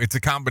don't know. It's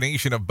a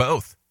combination of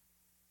both.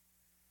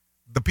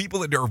 The people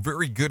that are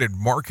very good at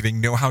marketing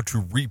know how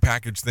to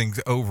repackage things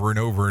over and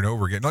over and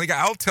over again. Like,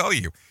 I'll tell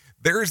you,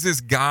 there's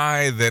this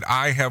guy that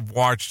I have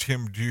watched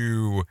him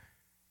do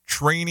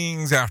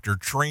trainings after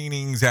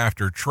trainings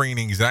after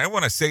trainings. And I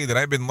want to say that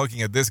I've been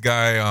looking at this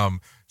guy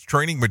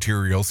training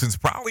material since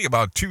probably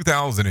about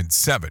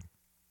 2007.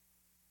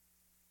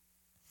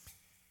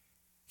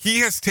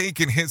 He has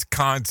taken his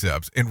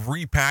concepts and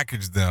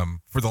repackaged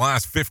them for the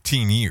last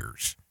 15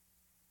 years.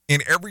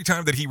 And every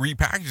time that he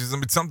repackages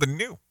them, it's something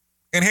new.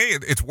 And hey,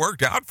 it's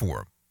worked out for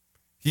him.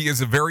 He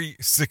is a very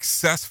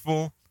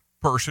successful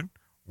person,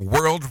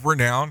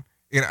 world-renowned.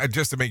 And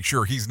just to make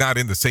sure he's not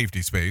in the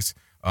safety space,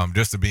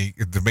 just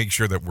to make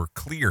sure that we're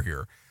clear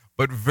here,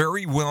 but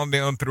very well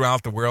known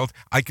throughout the world.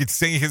 I could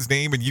say his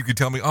name and you could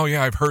tell me, oh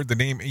yeah, I've heard the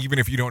name, even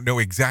if you don't know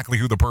exactly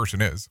who the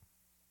person is.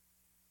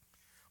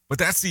 But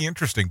that's the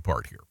interesting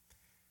part here.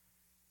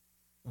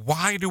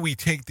 Why do we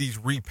take these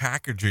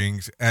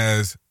repackagings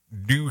as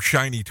new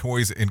shiny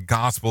toys and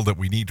gospel that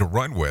we need to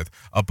run with,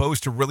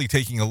 opposed to really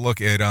taking a look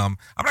at, I'm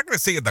not going to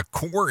say the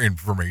core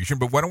information,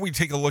 but why don't we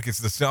take a look at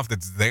the stuff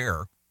that's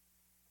there,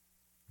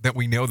 that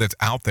we know that's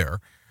out there,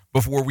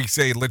 before we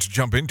say, let's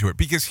jump into it?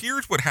 Because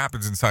here's what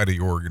happens inside of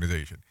your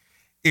organization.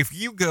 If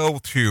you go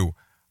to,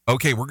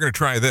 okay, we're going to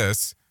try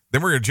this,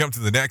 then we're going to jump to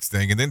the next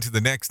thing, and then to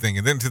the next thing,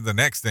 and then to the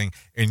next thing,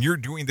 and you're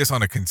doing this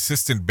on a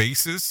consistent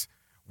basis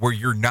where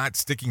you're not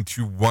sticking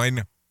to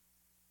one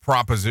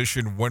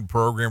proposition, one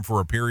program for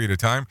a period of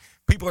time,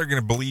 people are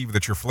going to believe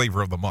that you're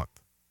flavor of the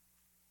month.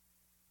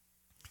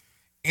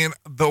 And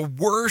the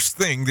worst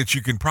thing that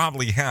you can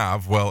probably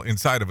have, well,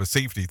 inside of a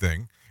safety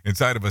thing,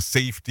 inside of a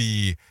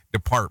safety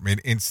department,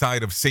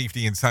 inside of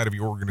safety, inside of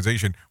your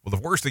organization, well,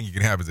 the worst thing you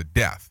can have is a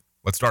death.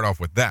 Let's start off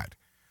with that.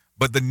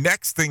 But the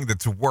next thing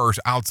that's worse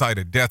outside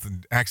of death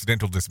and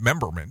accidental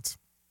dismemberment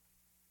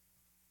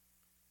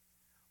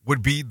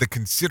would be the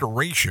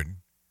consideration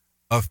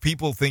of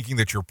people thinking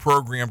that your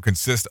program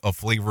consists of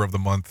flavor of the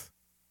month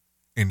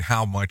and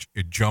how much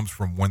it jumps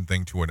from one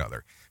thing to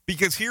another.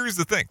 Because here's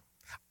the thing.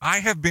 I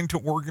have been to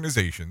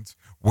organizations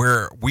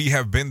where we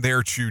have been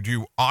there to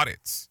do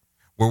audits,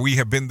 where we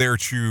have been there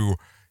to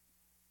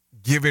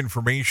give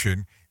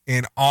information,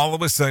 and all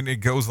of a sudden it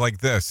goes like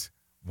this.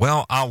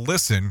 Well, I'll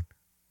listen,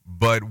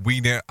 but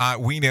we know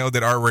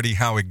that already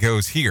how it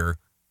goes here.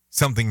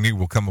 Something new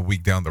will come a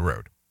week down the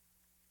road.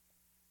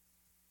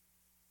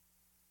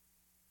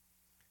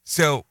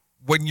 So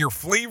when your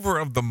flavor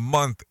of the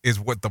month is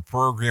what the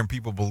program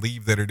people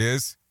believe that it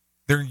is,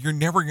 you're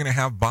never going to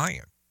have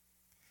buy-in.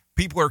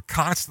 People are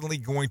constantly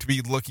going to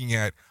be looking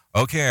at,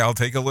 okay, I'll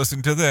take a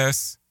listen to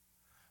this.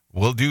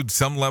 We'll do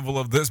some level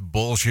of this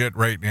bullshit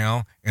right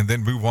now and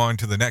then move on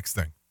to the next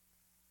thing.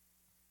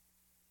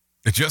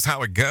 It's just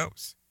how it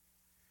goes.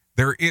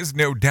 There is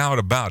no doubt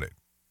about it.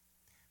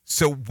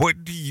 So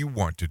what do you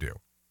want to do?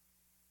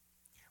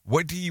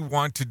 What do you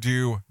want to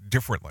do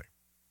differently?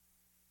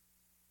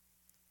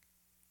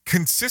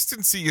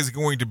 Consistency is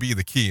going to be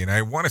the key. And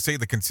I want to say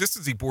the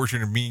consistency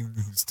portion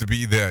means to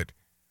be that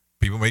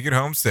people make it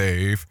home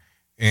safe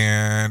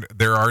and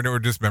there are no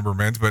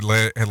dismemberments. But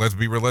let's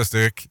be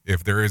realistic.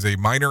 If there is a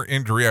minor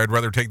injury, I'd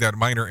rather take that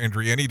minor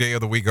injury any day of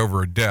the week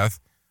over a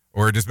death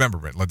or a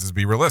dismemberment. Let's just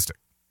be realistic.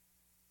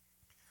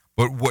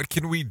 But what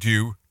can we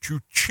do to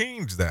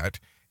change that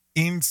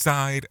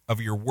inside of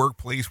your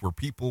workplace where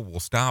people will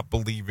stop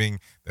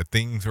believing that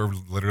things are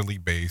literally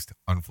based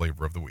on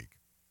flavor of the week?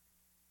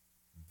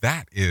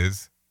 That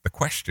is the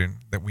question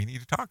that we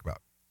need to talk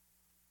about.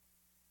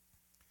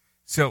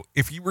 So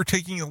if you were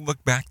taking a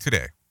look back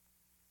today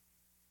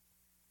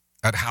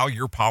at how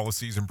your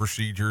policies and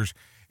procedures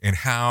and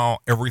how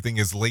everything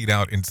is laid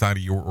out inside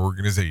of your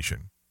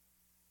organization,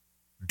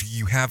 do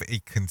you have a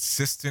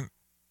consistent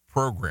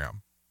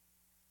program,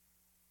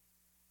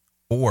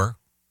 or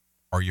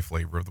are you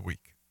flavor of the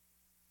week?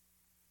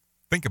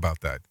 Think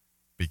about that,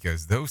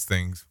 because those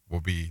things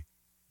will be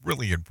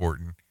really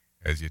important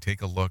as you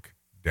take a look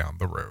down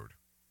the road.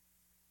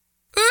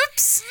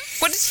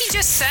 Oops! What did he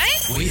just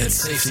say? We at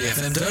Safety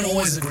FM don't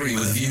always agree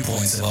with the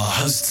viewpoints of our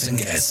hosts and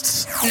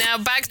guests. Now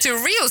back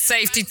to real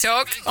safety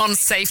talk on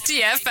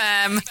Safety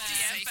FM.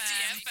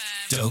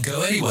 Don't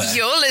go anywhere.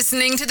 You're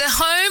listening to the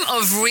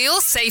home of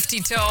real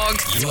safety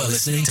talk. You are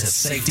listening to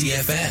Safety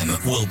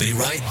FM. We'll be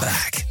right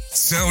back.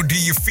 So do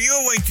you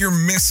feel like you're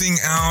missing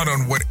out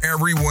on what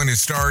everyone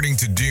is starting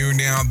to do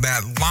now,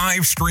 that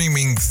live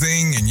streaming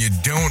thing, and you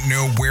don't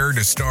know where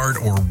to start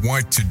or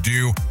what to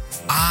do?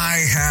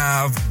 I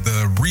have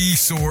the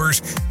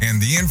resource and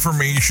the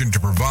information to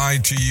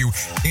provide to you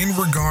in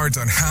regards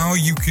on how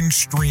you can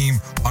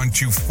stream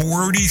onto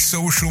 40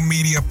 social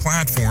media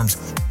platforms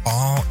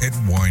all at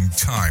one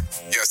time.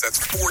 Yes, that's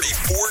 40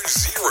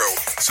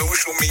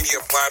 social media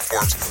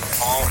platforms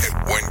all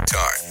at one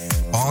time.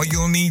 All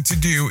you'll need to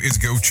do is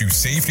go to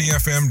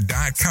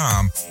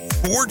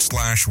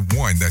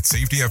safetyfm.com/1. That's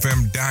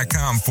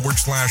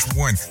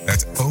safetyfm.com/1.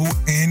 That's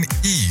ONE.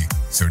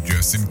 So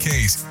just in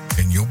case,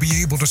 and you'll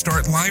be able to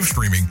start live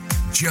streaming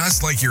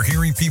just like you're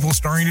hearing people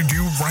starting to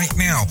do right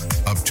now,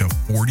 up to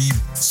 40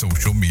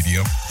 social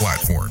media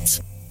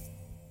platforms.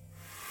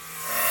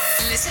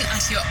 Listen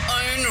at your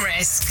own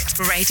risk.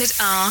 Rated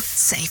R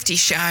Safety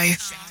Show.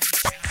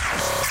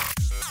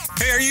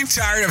 Hey, are you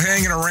tired of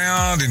hanging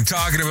around and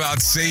talking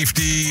about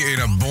safety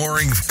in a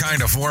boring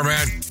kind of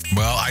format?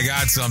 Well, I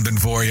got something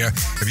for you.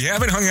 If you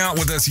haven't hung out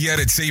with us yet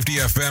at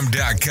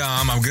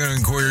safetyfm.com, I'm going to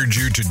encourage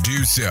you to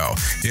do so.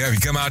 Yeah, if you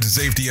come out to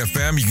Safety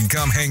FM, you can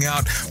come hang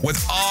out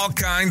with all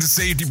kinds of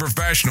safety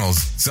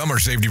professionals. Some are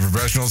safety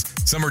professionals,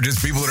 some are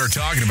just people that are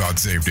talking about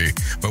safety.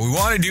 But we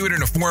want to do it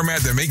in a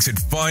format that makes it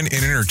fun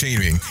and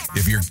entertaining.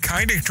 If you're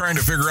kind of trying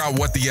to figure out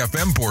what the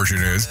FM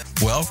portion is,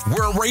 well,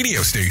 we're a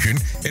radio station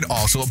and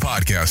also a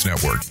podcast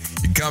network.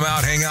 You can come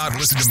out, hang out, and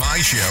listen to my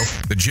show,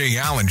 The Jay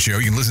Allen Show.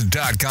 You can listen to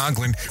Todd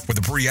Conklin with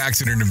the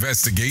pre-accident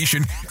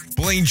investigation,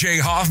 Blaine J.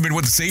 Hoffman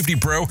with the Safety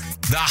Pro,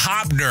 the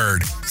Hop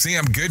Nerd,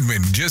 Sam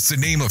Goodman, just to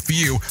name a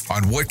few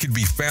on what could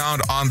be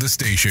found on the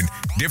station.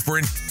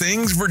 Different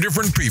things for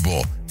different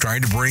people,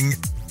 trying to bring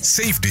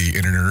safety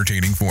in an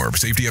entertaining form.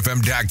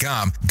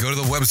 SafetyFM.com. Go to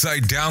the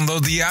website,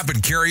 download the app,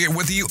 and carry it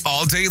with you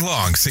all day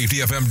long.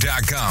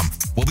 SafetyFM.com.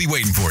 We'll be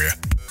waiting for you.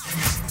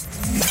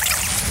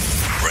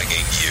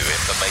 Bringing you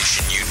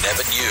information you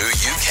never knew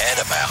you cared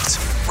about.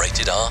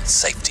 Rated R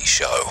Safety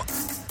Show.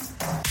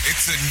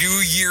 It's a new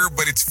year,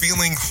 but it's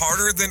feeling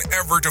harder than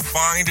ever to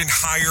find and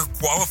hire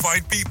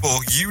qualified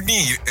people you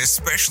need,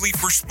 especially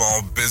for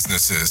small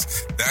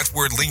businesses. That's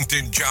where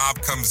LinkedIn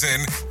Job comes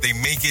in. They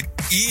make it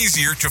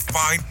easier to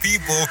find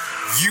people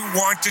you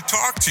want to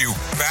talk to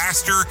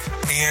faster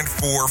and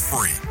for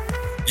free.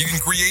 You can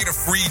create a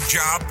free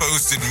job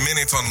post in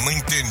minutes on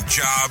LinkedIn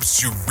Jobs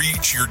to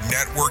reach your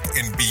network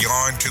and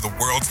beyond to the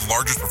world's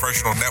largest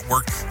professional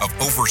network of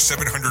over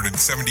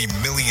 770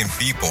 million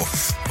people.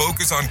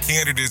 Focus on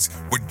candidates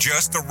with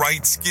just the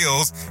right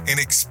skills and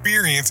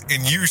experience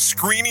and use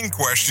screening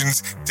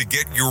questions to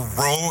get your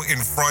role in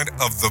front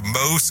of the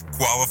most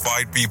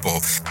qualified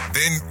people.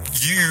 Then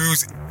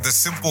use the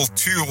simple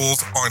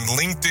tools on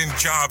LinkedIn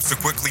Jobs to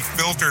quickly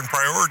filter and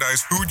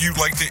prioritize who you'd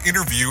like to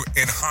interview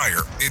and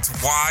hire. It's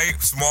why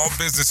small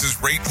businesses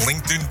rate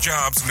LinkedIn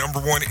Jobs number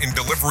one in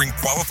delivering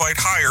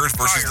qualified hires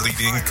versus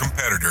leading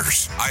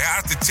competitors. I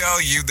have to tell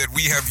you that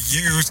we have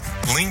used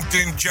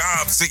LinkedIn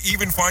Jobs to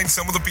even find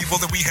some of the people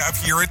that we have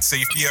here at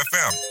Safety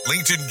FM.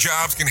 LinkedIn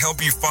Jobs can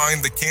help you find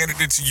the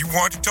candidates you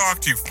want to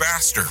talk to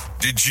faster.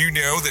 Did you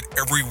know that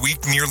every week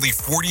nearly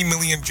 40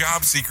 million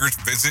job seekers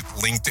visit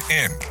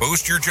LinkedIn?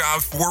 Post your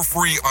jobs for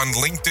free on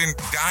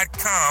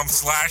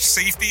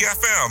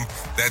linkedin.com/safetyfm.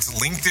 That's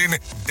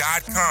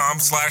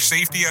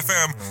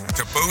linkedin.com/safetyfm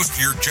to post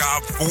your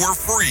job for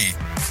free.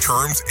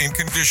 Terms and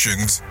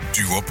conditions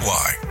do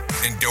apply.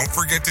 And don't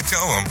forget to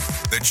tell them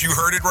that you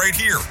heard it right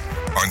here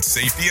on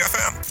Safety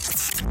FM.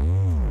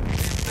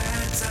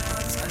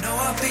 I know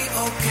I'll be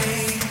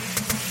okay,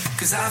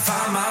 'cause I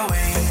found my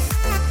way.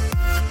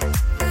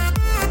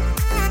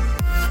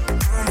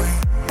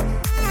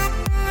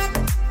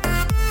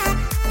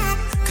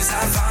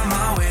 I found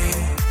my way.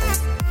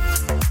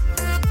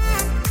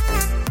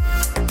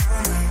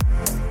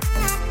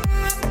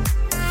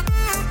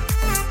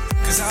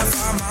 Cause I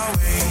found my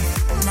way,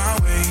 my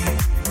way,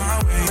 my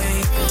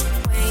way.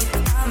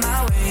 Found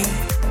my way,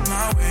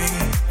 my way.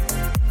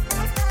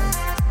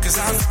 Cause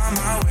I found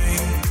my way,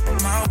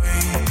 my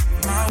way,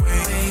 my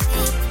way.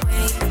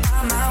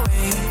 Found my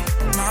way,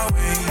 my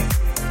way.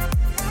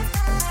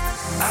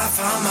 I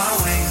found my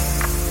way,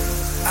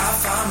 I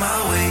found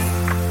my way.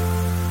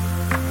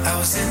 I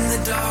was in the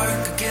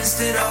dark against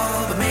it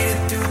all, but made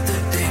it through the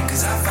day,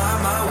 'cause I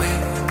found my way.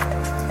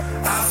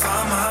 I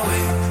found my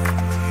way.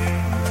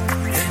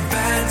 In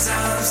bad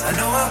times, I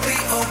know I'll be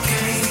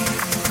okay,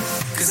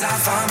 'cause I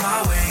found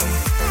my way.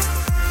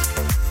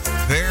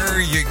 There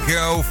you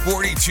go.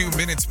 42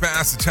 minutes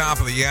past the top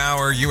of the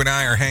hour. You and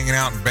I are hanging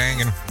out and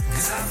banging.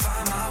 'Cause I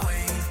found my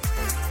way.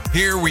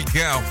 Here we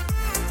go.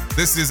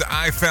 This is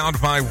I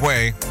Found My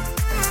Way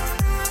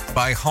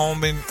by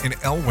Hallman and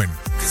Elwin.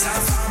 'Cause I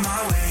found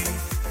my way.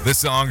 This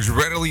song's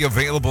readily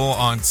available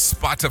on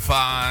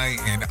Spotify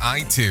and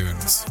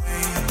iTunes.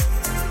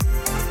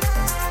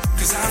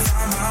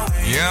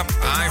 Yep,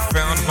 I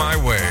found my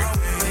way.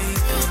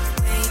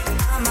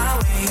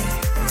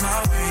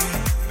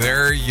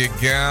 There you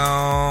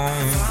go.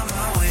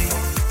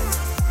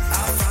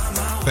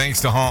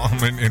 Thanks to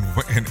Hallman and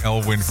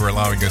Elwin for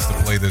allowing us to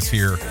play this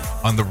here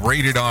on the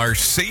Rated R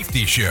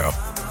Safety Show.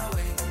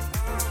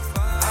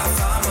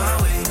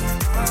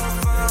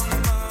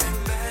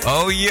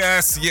 Oh,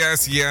 yes.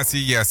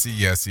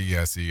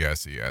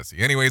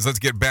 Anyways, let's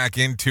get back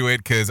into it,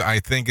 because I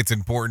think it's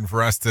important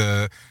for us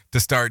to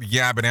start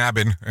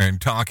yabbing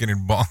and talking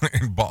and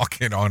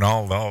balking on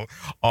all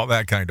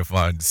that kind of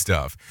fun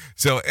stuff.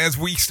 So as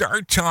we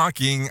start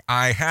talking,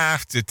 I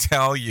have to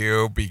tell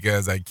you,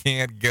 because I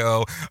can't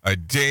go a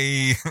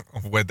day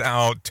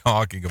without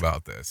talking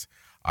about this.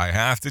 I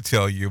have to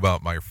tell you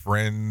about my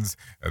friends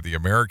at the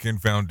American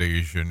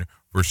Foundation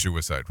for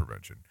Suicide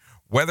Prevention.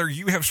 Whether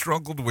you have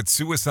struggled with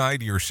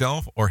suicide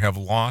yourself or have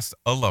lost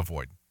a loved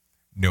one,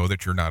 know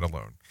that you're not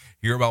alone.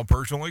 Hear about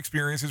personal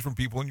experiences from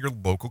people in your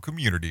local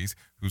communities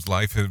whose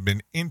life has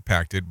been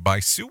impacted by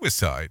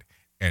suicide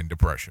and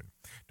depression.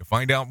 To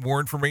find out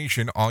more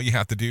information, all you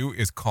have to do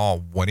is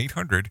call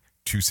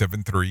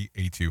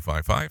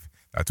 1-800-273-8255.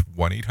 That's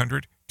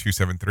 1-800-273-8255.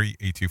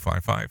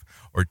 1-800-273-8255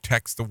 or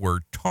text the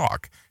word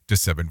TALK to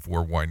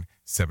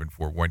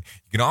 741-741.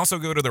 You can also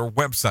go to their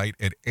website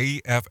at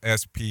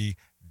afsp.org.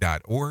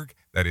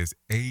 That is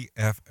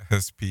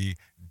afsp.org.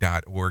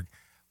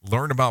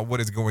 Learn about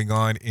what is going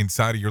on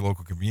inside of your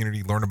local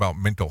community. Learn about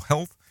mental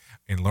health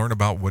and learn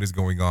about what is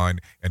going on,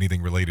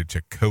 anything related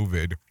to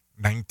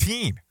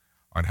COVID-19,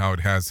 on how it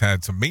has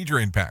had some major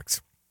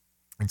impacts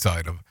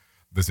inside of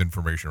this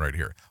information right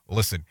here.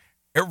 Listen,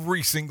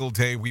 every single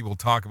day we will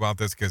talk about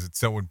this because it's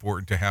so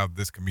important to have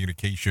this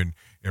communication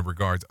in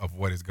regards of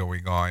what is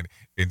going on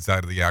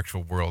inside of the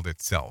actual world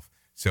itself.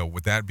 So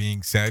with that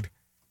being said,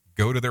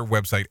 go to their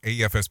website,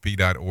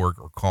 afsp.org,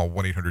 or call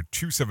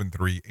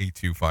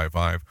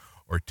 1-800-273-8255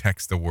 or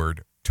text the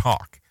word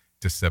TALK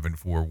to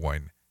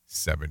 741-741.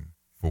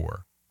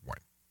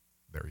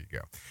 There you go.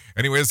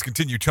 Anyway, let's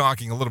continue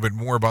talking a little bit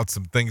more about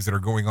some things that are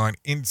going on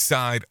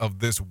inside of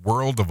this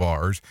world of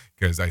ours,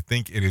 because I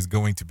think it is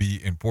going to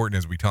be important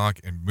as we talk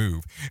and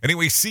move.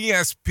 Anyway,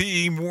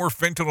 CSP, more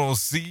fentanyl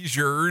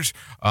seizures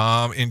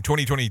in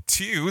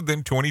 2022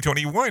 than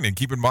 2021. And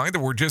keep in mind that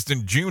we're just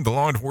in June. The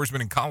law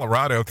enforcement in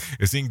Colorado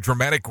is seeing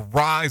dramatic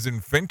rise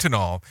in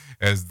fentanyl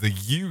as the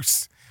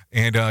use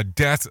and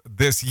deaths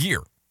this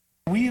year.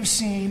 We have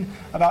seen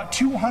about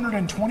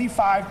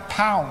 225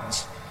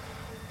 pounds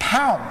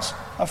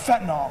of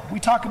fentanyl. We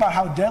talk about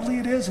how deadly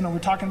it is, and we're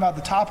talking about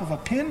the top of a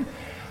pin.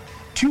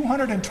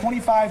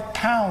 225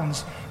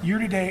 pounds year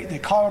to date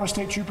that Colorado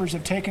State Troopers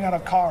have taken out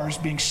of cars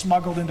being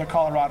smuggled into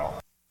Colorado.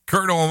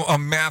 Colonel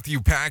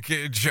Matthew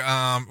Package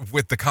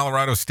with the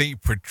Colorado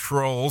State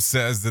Patrol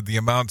says that the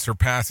amount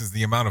surpasses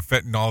the amount of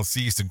fentanyl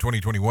seized in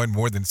 2021.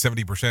 More than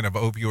 70% of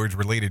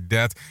opioids-related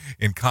deaths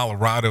in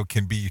Colorado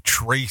can be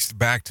traced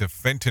back to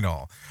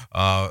fentanyl.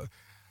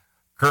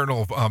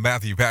 Colonel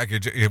Matthew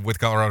Package with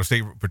Colorado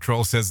State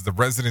Patrol says the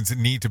residents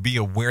need to be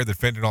aware of the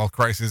fentanyl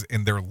crisis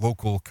in their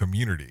local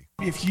community.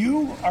 If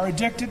you are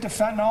addicted to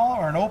fentanyl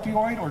or an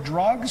opioid or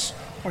drugs,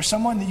 or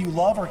someone that you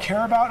love or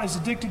care about is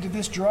addicted to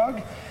this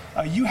drug,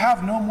 you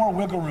have no more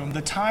wiggle room.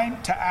 The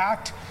time to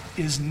act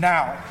is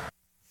now.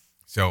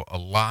 So a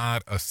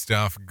lot of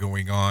stuff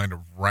going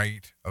on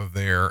right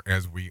there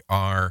as we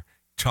are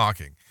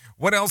talking.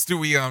 What else do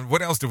we have?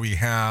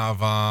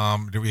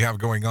 Do we have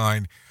going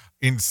on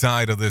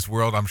inside of this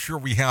world? I'm sure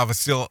we have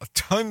still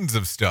tons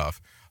of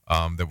stuff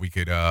that we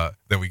could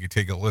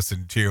take a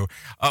listen to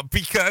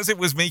because it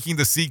was making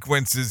the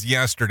sequences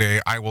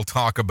yesterday. I will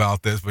talk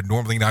about this, but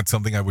normally not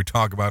something I would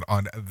talk about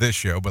on this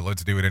show, but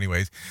let's do it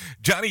anyways.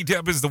 Johnny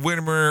Depp is the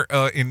winner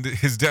in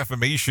his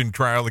defamation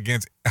trial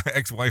against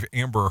ex-wife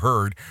Amber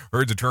Heard.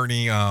 Heard's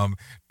attorney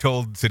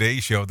told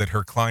Today's Show that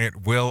her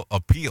client will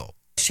appeal.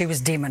 She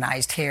was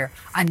demonized here.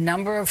 A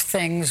number of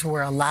things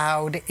were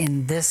allowed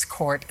in this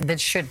court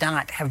that should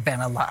not have been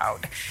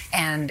allowed,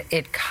 and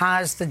it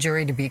caused the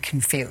jury to be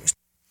confused.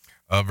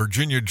 A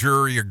Virginia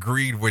jury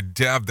agreed with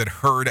Depp that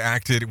Heard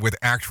acted with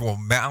actual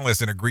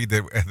malice and agreed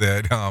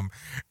that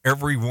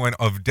every one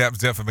of Depp's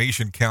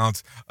defamation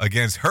counts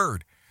against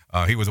Heard.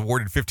 He was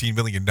awarded $15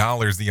 million.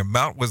 The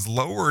amount was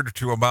lowered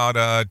to about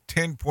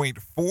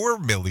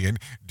 $10.4 million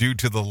due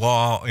to the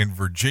law in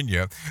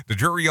Virginia. The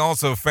jury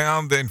also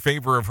found in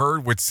favor of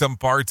Heard with some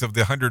parts of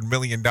the $100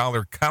 million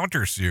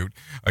countersuit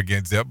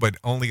against Depp, but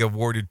only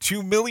awarded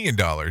 $2 million.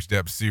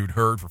 Depp sued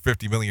Heard for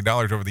 $50 million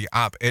over the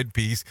op-ed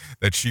piece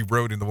that she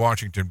wrote in the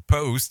Washington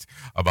Post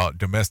about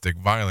domestic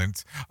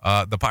violence.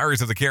 The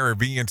Pirates of the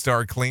Caribbean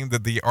star claimed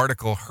that the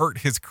article hurt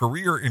his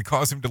career and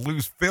caused him to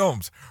lose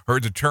films.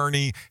 Heard's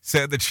attorney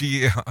said that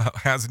she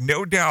has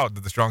no doubt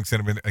that the strong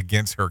sentiment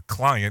against her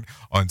client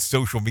on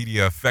social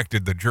media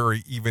affected the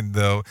jury, even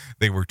though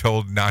they were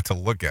told not to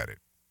look at it.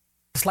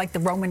 It's like the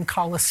Roman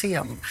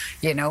Colosseum,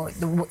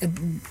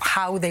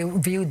 how they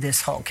viewed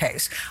this whole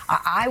case.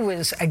 I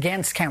was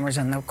against cameras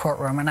in the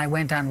courtroom, and I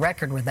went on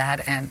record with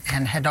that and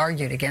had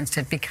argued against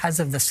it because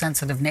of the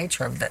sensitive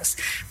nature of this.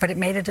 But it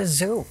made it a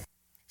zoo.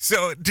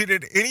 So did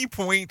at any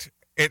point,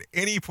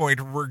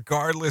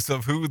 regardless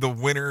of who the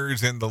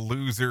winners and the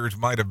losers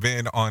might have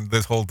been on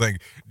this whole thing,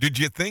 did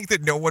you think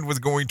that no one was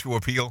going to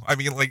appeal? I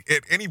mean, like,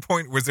 at any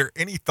point, was there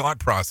any thought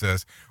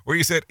process where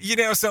you said, you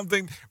know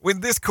something,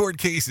 when this court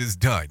case is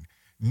done,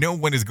 no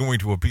one is going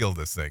to appeal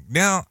this thing?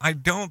 Now, I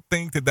don't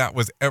think that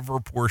was ever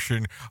a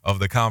portion of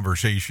the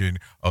conversation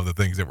of the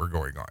things that were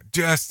going on.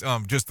 Just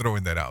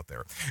throwing that out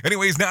there.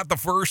 Anyways, not the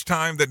first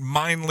time that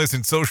mindless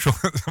and social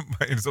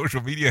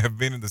media have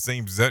been in the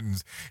same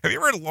sentence. Have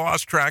you ever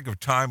lost track of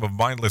time of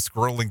mindless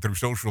scrolling through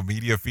social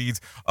media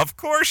feeds? Of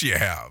course you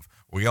have.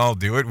 We all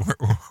do it.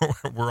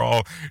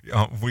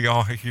 We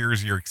all,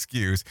 here's your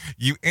excuse.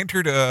 You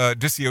entered a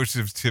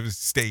dissociative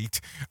state,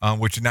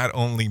 which not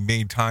only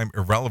made time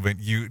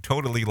irrelevant, you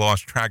totally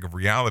lost track of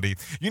reality.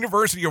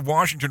 University of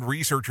Washington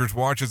researchers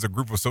watched as a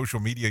group of social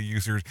media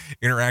users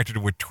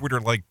interacted with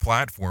Twitter-like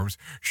platforms.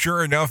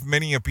 Sure enough,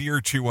 many appear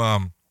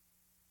to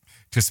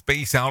to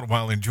space out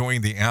while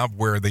enjoying the app,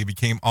 where they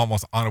became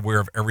almost unaware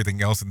of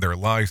everything else in their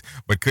lives,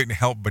 but couldn't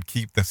help but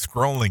keep the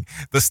scrolling.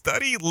 The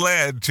study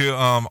led to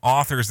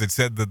authors that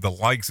said that the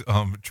likes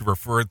to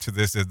refer to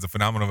this as the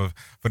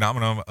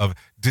phenomenon of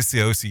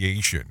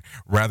dissociation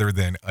rather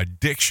than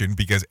addiction,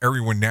 because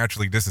everyone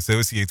naturally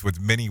disassociates with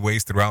many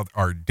ways throughout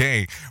our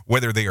day,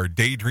 whether they are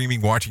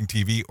daydreaming, watching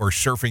TV, or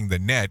surfing the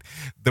net.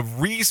 The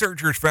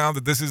researchers found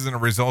that this isn't a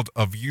result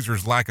of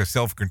users' lack of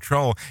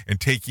self-control, and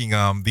taking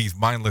these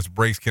mindless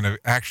breaks can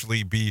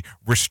actually be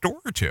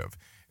restorative.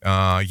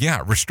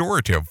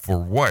 Restorative for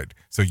what?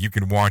 So you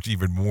can watch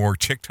even more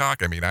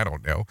TikTok? I mean, I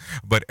don't know.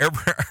 But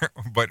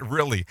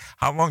really,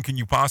 how long can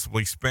you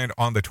possibly spend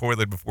on the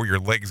toilet before your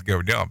legs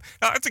go numb?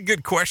 Now, that's a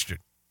good question.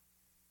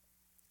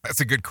 That's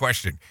a good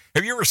question.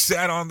 Have you ever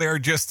sat on there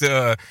just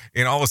and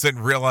all of a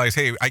sudden realize,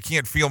 hey, I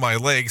can't feel my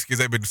legs because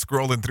I've been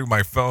scrolling through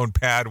my phone,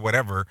 pad,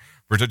 whatever,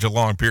 for such a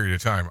long period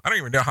of time? I don't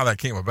even know how that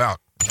came about.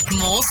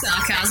 More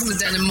sarcasm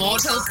than a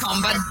Mortal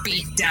Kombat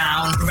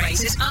beatdown.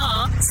 Rated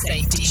R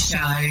Safety Show.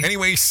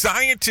 Anyway,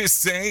 scientists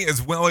say,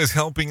 as well as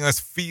helping us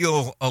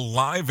feel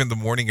alive in the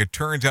morning, it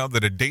turns out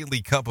that a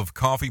daily cup of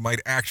coffee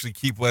might actually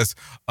keep us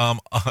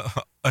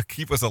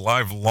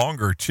alive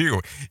longer too,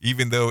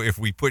 even though if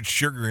we put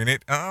sugar in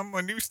it.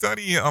 A new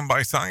study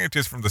by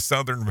scientists from the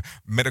Southern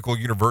Medical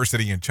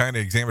University in China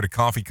examined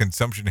coffee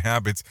consumption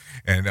habits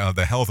and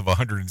the health of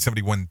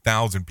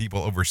 171,000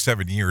 people over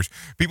 7 years.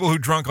 People who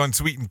drank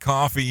unsweetened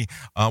coffee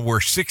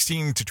were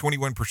 16 to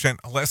 21%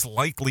 less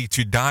likely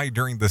to die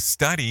during the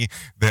study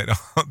that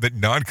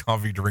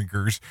non-coffee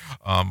drinkers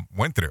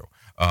went through.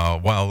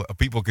 While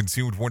people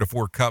consumed 1 to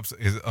 4 cups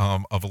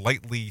of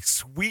lightly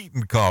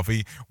sweetened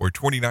coffee, were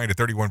 29 to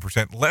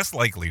 31% less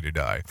likely to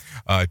die.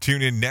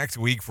 Tune in next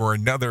week for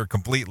another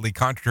completely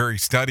contrary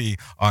study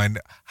on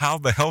how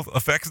the health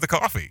affects the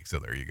coffee. So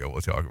there you go.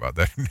 We'll talk about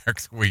that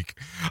next week.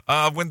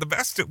 When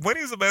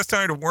is the best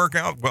time to work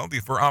out? Well,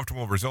 for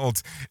optimal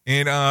results,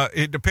 and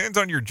it depends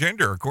on your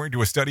gender. According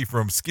to a study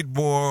from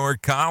Skidmore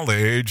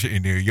College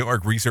in New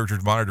York,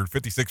 researchers monitored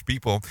 56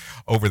 people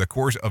over the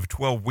course of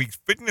 12 weeks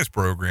fitness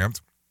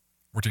programs,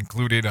 which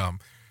included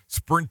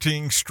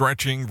sprinting,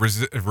 stretching,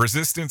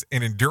 resistance,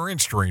 and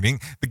endurance training.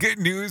 The good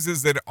news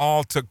is that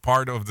all took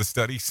part of the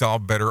study saw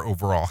better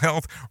overall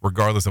health,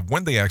 regardless of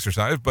when they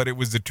exercised, but it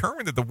was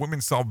determined that the women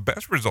saw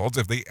best results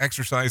if they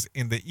exercised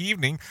in the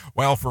evening,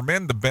 while for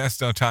men, the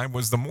best time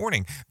was the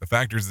morning. The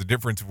factors, the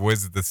difference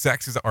was that the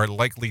sexes are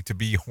likely to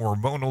be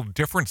hormonal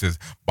differences,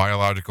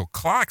 biological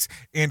clocks,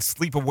 and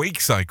sleep-awake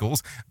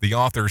cycles. The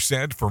author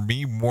said, for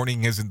me,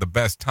 morning isn't the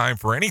best time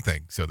for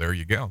anything. So there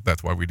you go.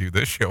 That's why we do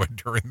this show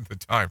during the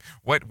time.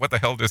 What the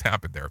hell just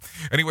happened there?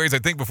 Anyways, I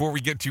think before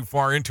we get too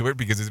far into it,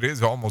 because it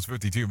is almost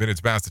 52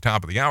 minutes past the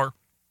top of the hour,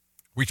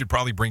 we should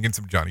probably bring in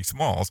some Johnny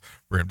Smalls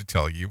for him to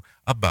tell you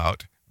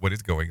about what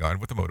is going on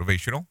with the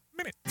Motivational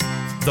Minute.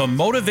 The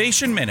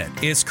Motivation Minute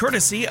is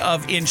courtesy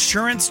of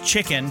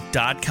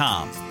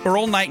InsuranceChicken.com.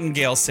 Earl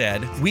Nightingale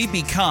said, "We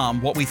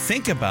become what we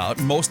think about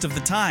most of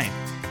the time,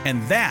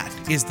 and that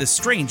is the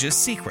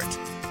strangest secret."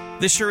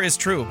 This sure is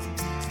true.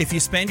 If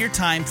you spend your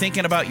time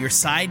thinking about your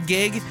side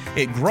gig,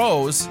 it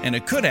grows and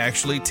it could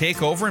actually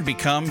take over and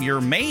become your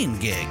main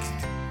gig.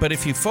 But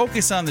if you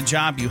focus on the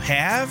job you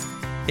have,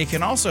 it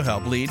can also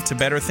help lead to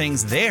better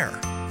things there.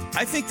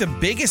 I think the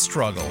biggest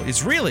struggle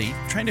is really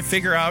trying to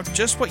figure out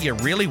just what you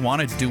really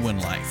want to do in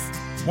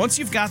life. Once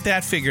you've got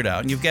that figured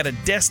out and you've got a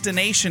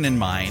destination in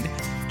mind,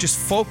 just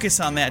focus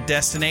on that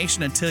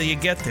destination until you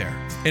get there.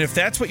 And if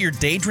that's what you're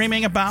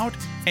daydreaming about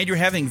and you're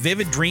having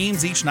vivid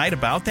dreams each night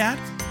about that,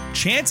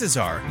 chances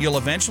are you'll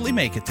eventually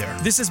make it there.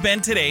 This has been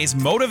today's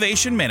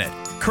Motivation Minute,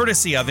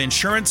 courtesy of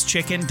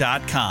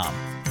InsuranceChicken.com.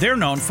 They're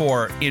known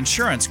for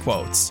insurance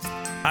quotes.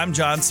 I'm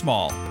John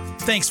Small.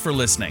 Thanks for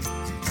listening.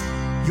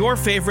 Your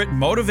favorite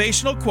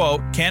motivational quote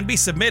can be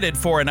submitted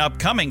for an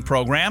upcoming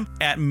program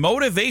at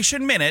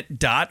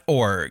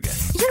motivationminute.org.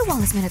 Your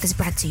Wellness Minute is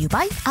brought to you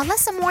by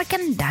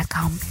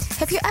AlessaMorgan.com.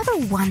 Have you ever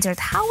wondered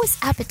how is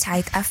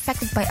appetite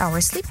affected by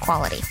our sleep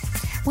quality?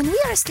 When we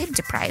are sleep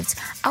deprived,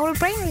 our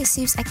brain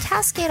receives a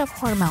cascade of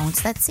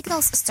hormones that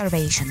signals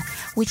starvation,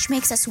 which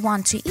makes us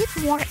want to eat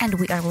more and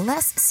we are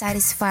less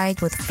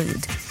satisfied with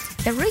food.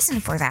 The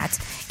reason for that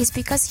is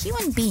because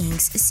human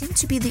beings seem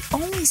to be the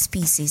only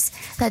species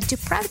that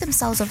deprive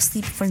themselves of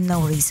sleep for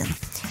no reason.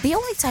 The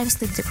only time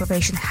sleep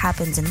deprivation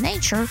happens in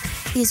nature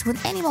is when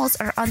animals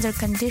are under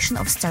condition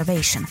of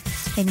starvation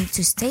and need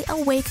to stay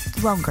awake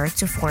longer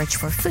to forage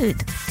for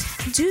food.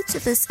 Due to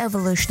this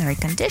evolutionary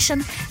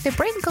condition, the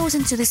brain goes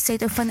into the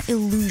state of an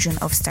illusion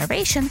of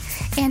starvation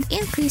and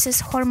increases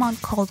hormone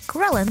called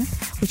ghrelin,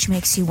 which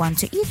makes you want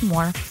to eat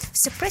more,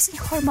 suppressing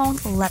hormone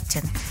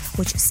leptin,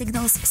 which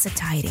signals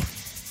satiety.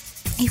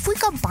 If we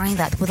combine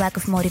that with lack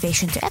of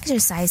motivation to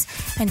exercise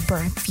and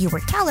burn fewer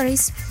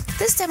calories,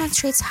 this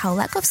demonstrates how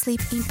lack of sleep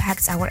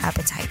impacts our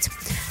appetite.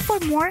 For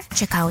more,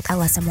 check out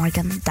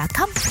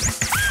AlessaMorgan.com.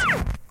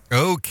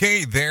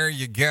 Okay, there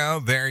you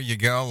go.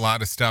 A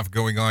lot of stuff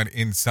going on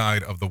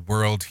inside of the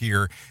world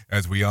here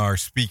as we are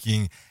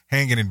speaking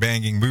hanging and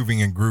banging,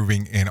 moving and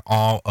grooving, and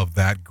all of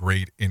that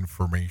great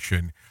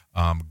information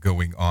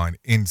going on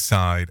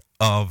inside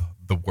of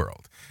the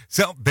world.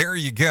 So there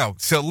you go.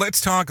 So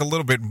let's talk a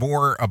little bit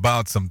more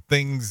about some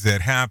things that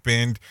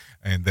happened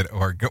and that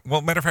are,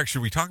 well, matter of fact,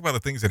 should we talk about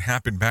the things that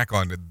happened back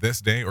on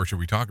this day, or should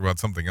we talk about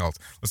something else?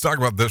 Let's talk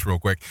about this real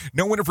quick.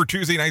 No winner for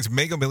Tuesday night's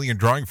Mega Million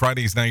drawing.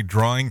 Friday's night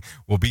drawing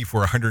will be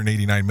for a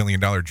 $189 million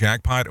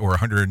jackpot or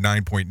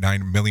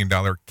 $109.9 million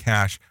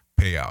cash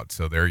payout.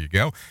 So there you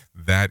go.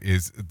 That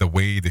is the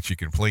way that you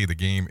can play the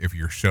game if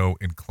you're so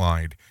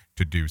inclined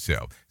to do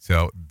so.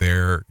 So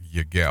there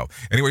you go.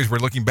 Anyways, we're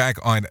looking back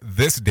on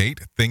this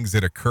date, things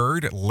that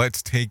occurred.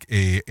 Let's take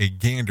a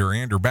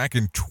gander. Back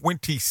in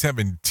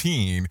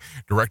 2017,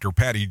 director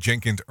Patty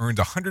Jenkins earned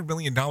 $100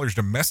 million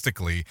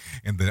domestically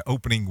in the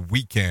opening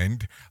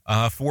weekend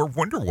for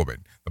Wonder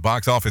Woman. The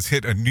box office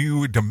hit a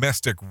new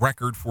domestic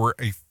record for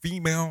a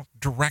female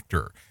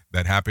director.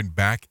 That happened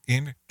back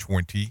in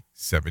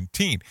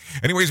 2017.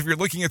 Anyways, if you're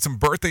looking at some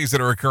birthdays that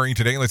are occurring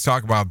today, let's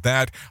talk about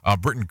that.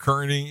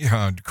 Brittany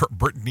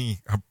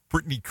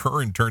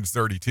Curran turns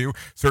 32.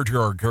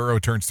 Sergio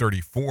Aguero turns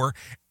 34.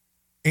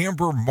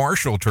 Amber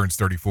Marshall turns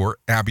 34.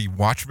 Abby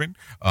Watchman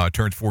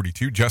turns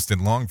 42.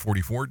 Justin Long,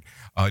 44.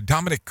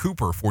 Dominic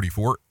Cooper,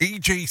 44.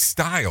 AJ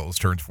Styles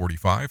turns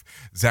 45.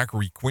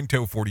 Zachary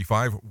Quinto,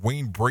 45.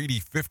 Wayne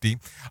Brady, 50.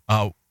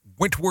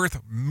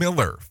 Wentworth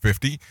Miller,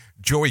 50.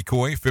 Joey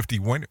Coy,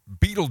 51.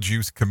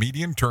 Beetlejuice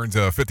comedian turns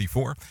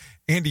 54.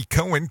 Andy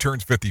Cohen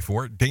turns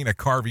 54. Dana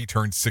Carvey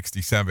turns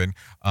 67.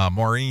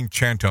 Maureen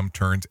Chantum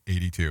turns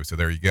 82. So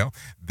there you go.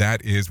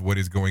 That is what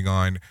is going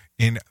on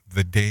in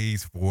the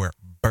days for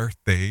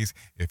birthdays,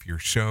 if you're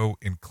so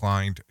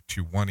inclined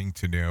to wanting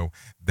to know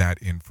that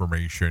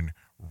information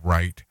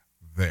right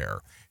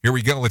there. Here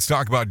we go. Let's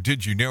talk about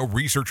Did You Know?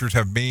 Researchers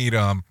have made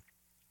an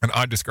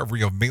odd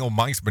discovery of male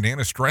mice.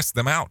 Bananas stress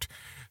them out.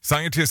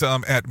 Scientists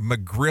at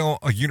McGill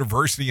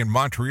University in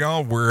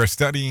Montreal were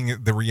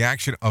studying the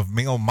reaction of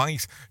male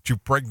mice to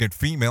pregnant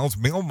females.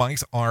 Male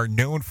mice are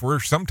known for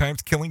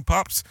sometimes killing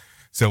pups.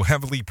 So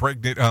heavily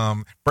pregnant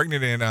and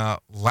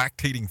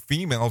lactating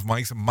females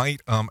mice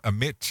might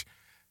emit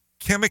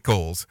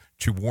chemicals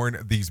to warn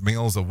these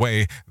males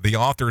away. The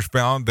authors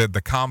found that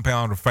the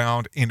compound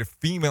found in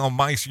female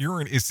mice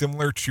urine is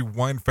similar to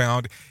one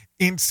found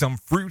in some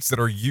fruits that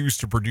are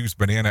used to produce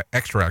banana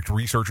extract.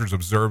 Researchers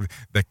observed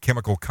that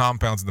chemical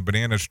compounds in the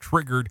bananas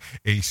triggered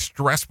a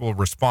stressful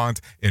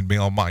response in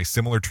male mice,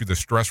 similar to the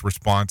stress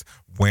response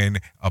when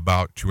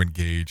about to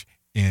engage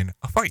in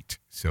a fight.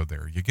 So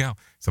there you go.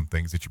 Some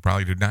things that you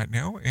probably did not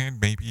know, and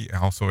maybe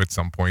also at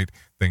some point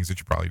things that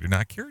you probably did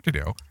not care to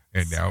know.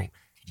 And now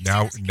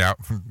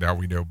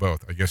we know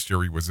both. I guess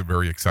Jerry was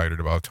very excited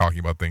about talking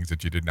about things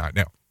that you did not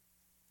know.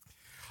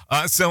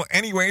 So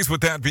anyways,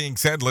 with that being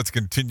said, let's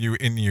continue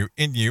in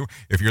you.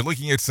 If you're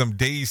looking at some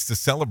days to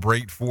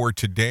celebrate for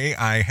today,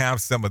 I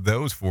have some of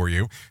those for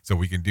you, so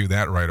we can do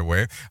that right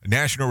away.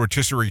 National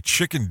Rotisserie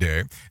Chicken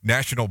Day,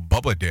 National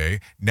Bubba Day,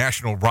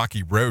 National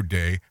Rocky Road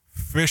Day,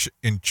 Fish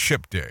and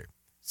Chip Day.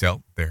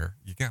 So there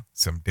you go.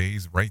 Some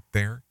days right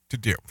there to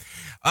do.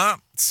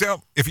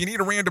 So if you need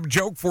a random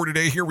joke for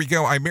today, here we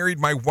go. I married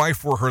my wife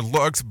for her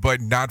looks,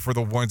 but not for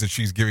the ones that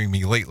she's giving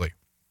me lately.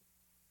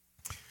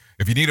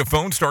 If you need a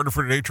phone starter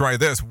for today, try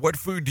this. What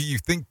food do you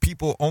think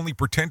people only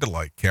pretend to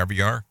like?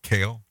 Caviar,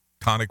 kale,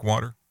 tonic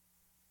water,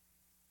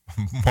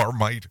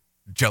 Marmite,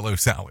 Jell-O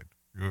salad.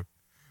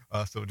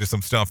 So just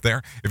some stuff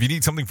there. If you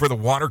need something for the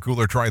water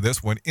cooler, try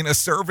this one. In a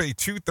survey,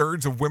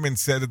 2/3 of women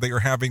said that they are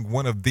having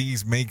one of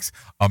these makes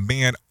a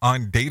man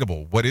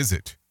undateable. What is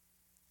it?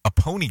 A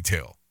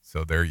ponytail.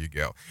 So there you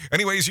go.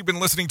 Anyways, you've been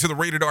listening to the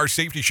Rated R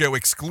Safety Show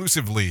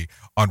exclusively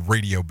on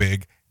Radio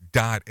Big.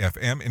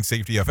 .fm and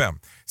Safety FM.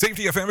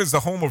 Safety FM is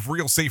the home of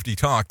real safety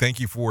talk. Thank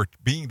you for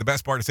being the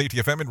best part of Safety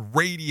FM and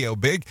Radio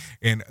Big,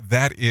 and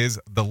that is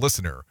the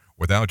listener.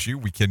 Without you,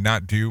 we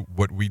cannot do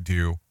what we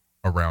do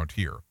around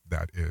here.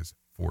 That is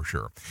for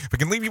sure. If I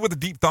can leave you with a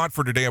deep thought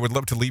for today, I would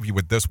love to leave you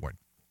with this one.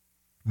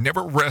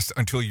 Never rest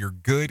until your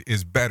good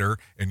is better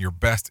and your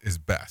best is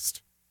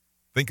best.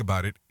 Think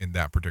about it in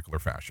that particular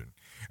fashion.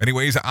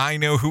 Anyways, I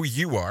know who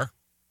you are.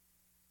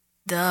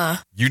 Duh.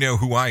 You know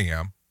who I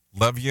am.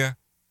 Love you.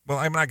 Well,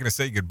 I'm not going to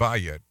say goodbye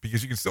yet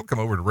because you can still come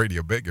over to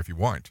Radio Big if you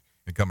want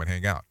and come and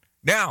hang out.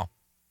 Now,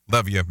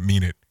 love you,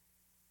 mean it,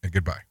 and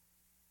goodbye.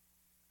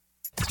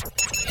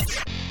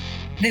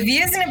 The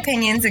views and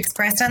opinions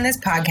expressed on this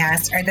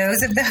podcast are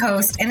those of the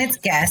host and its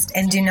guest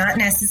and do not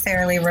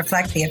necessarily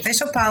reflect the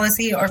official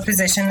policy or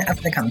position of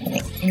the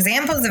company.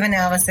 Examples of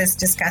analysis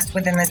discussed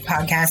within this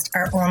podcast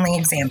are only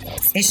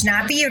examples. They should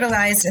not be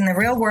utilized in the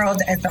real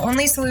world as the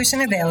only solution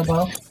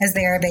available, as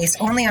they are based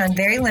only on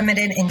very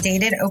limited and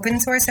dated open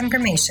source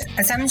information.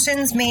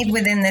 Assumptions made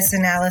within this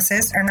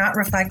analysis are not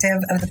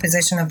reflective of the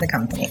position of the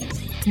company.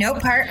 No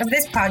part of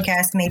this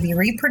podcast may be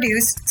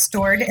reproduced,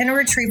 stored in a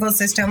retrieval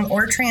system,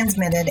 or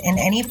transmitted in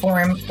any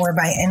form or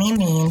by any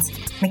means,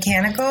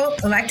 mechanical,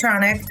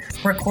 electronic,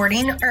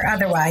 recording, or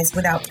otherwise,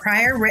 without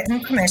prior written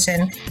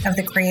permission of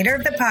the creator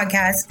of the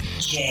podcast,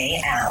 Jay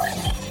Allen.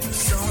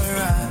 Somewhere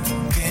I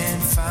can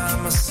find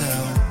find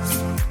myself.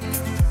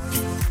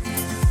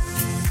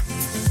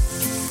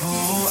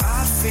 Oh,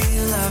 I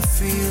feel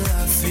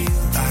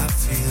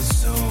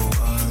so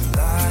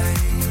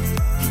alive.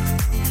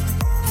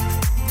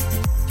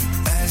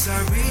 As I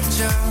reach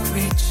out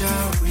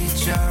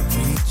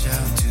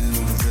to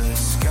the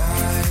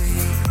sky.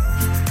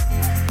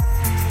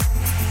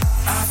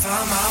 I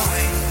found my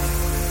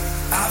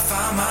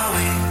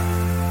way.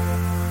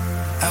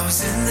 I was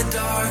in the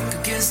dark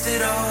against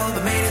it all,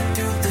 but made it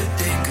through the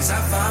day, 'cause I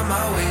found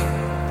my way.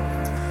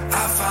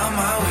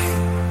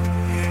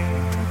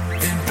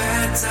 In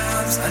bad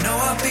times, I know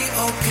I'll be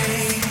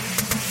okay,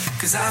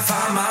 'cause I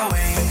found my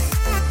way.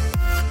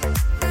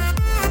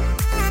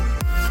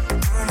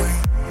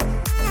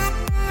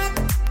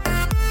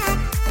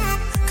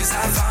 'Cause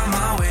I found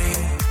my way.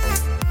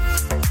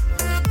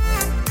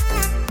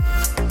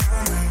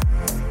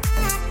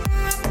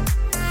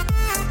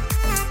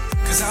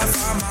 'Cause I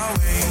found my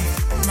way,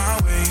 my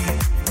way,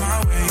 my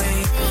way,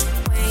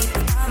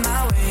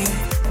 my way,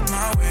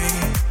 my way.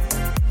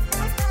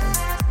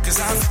 'Cause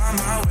I found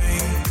my way,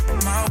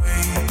 my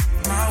way.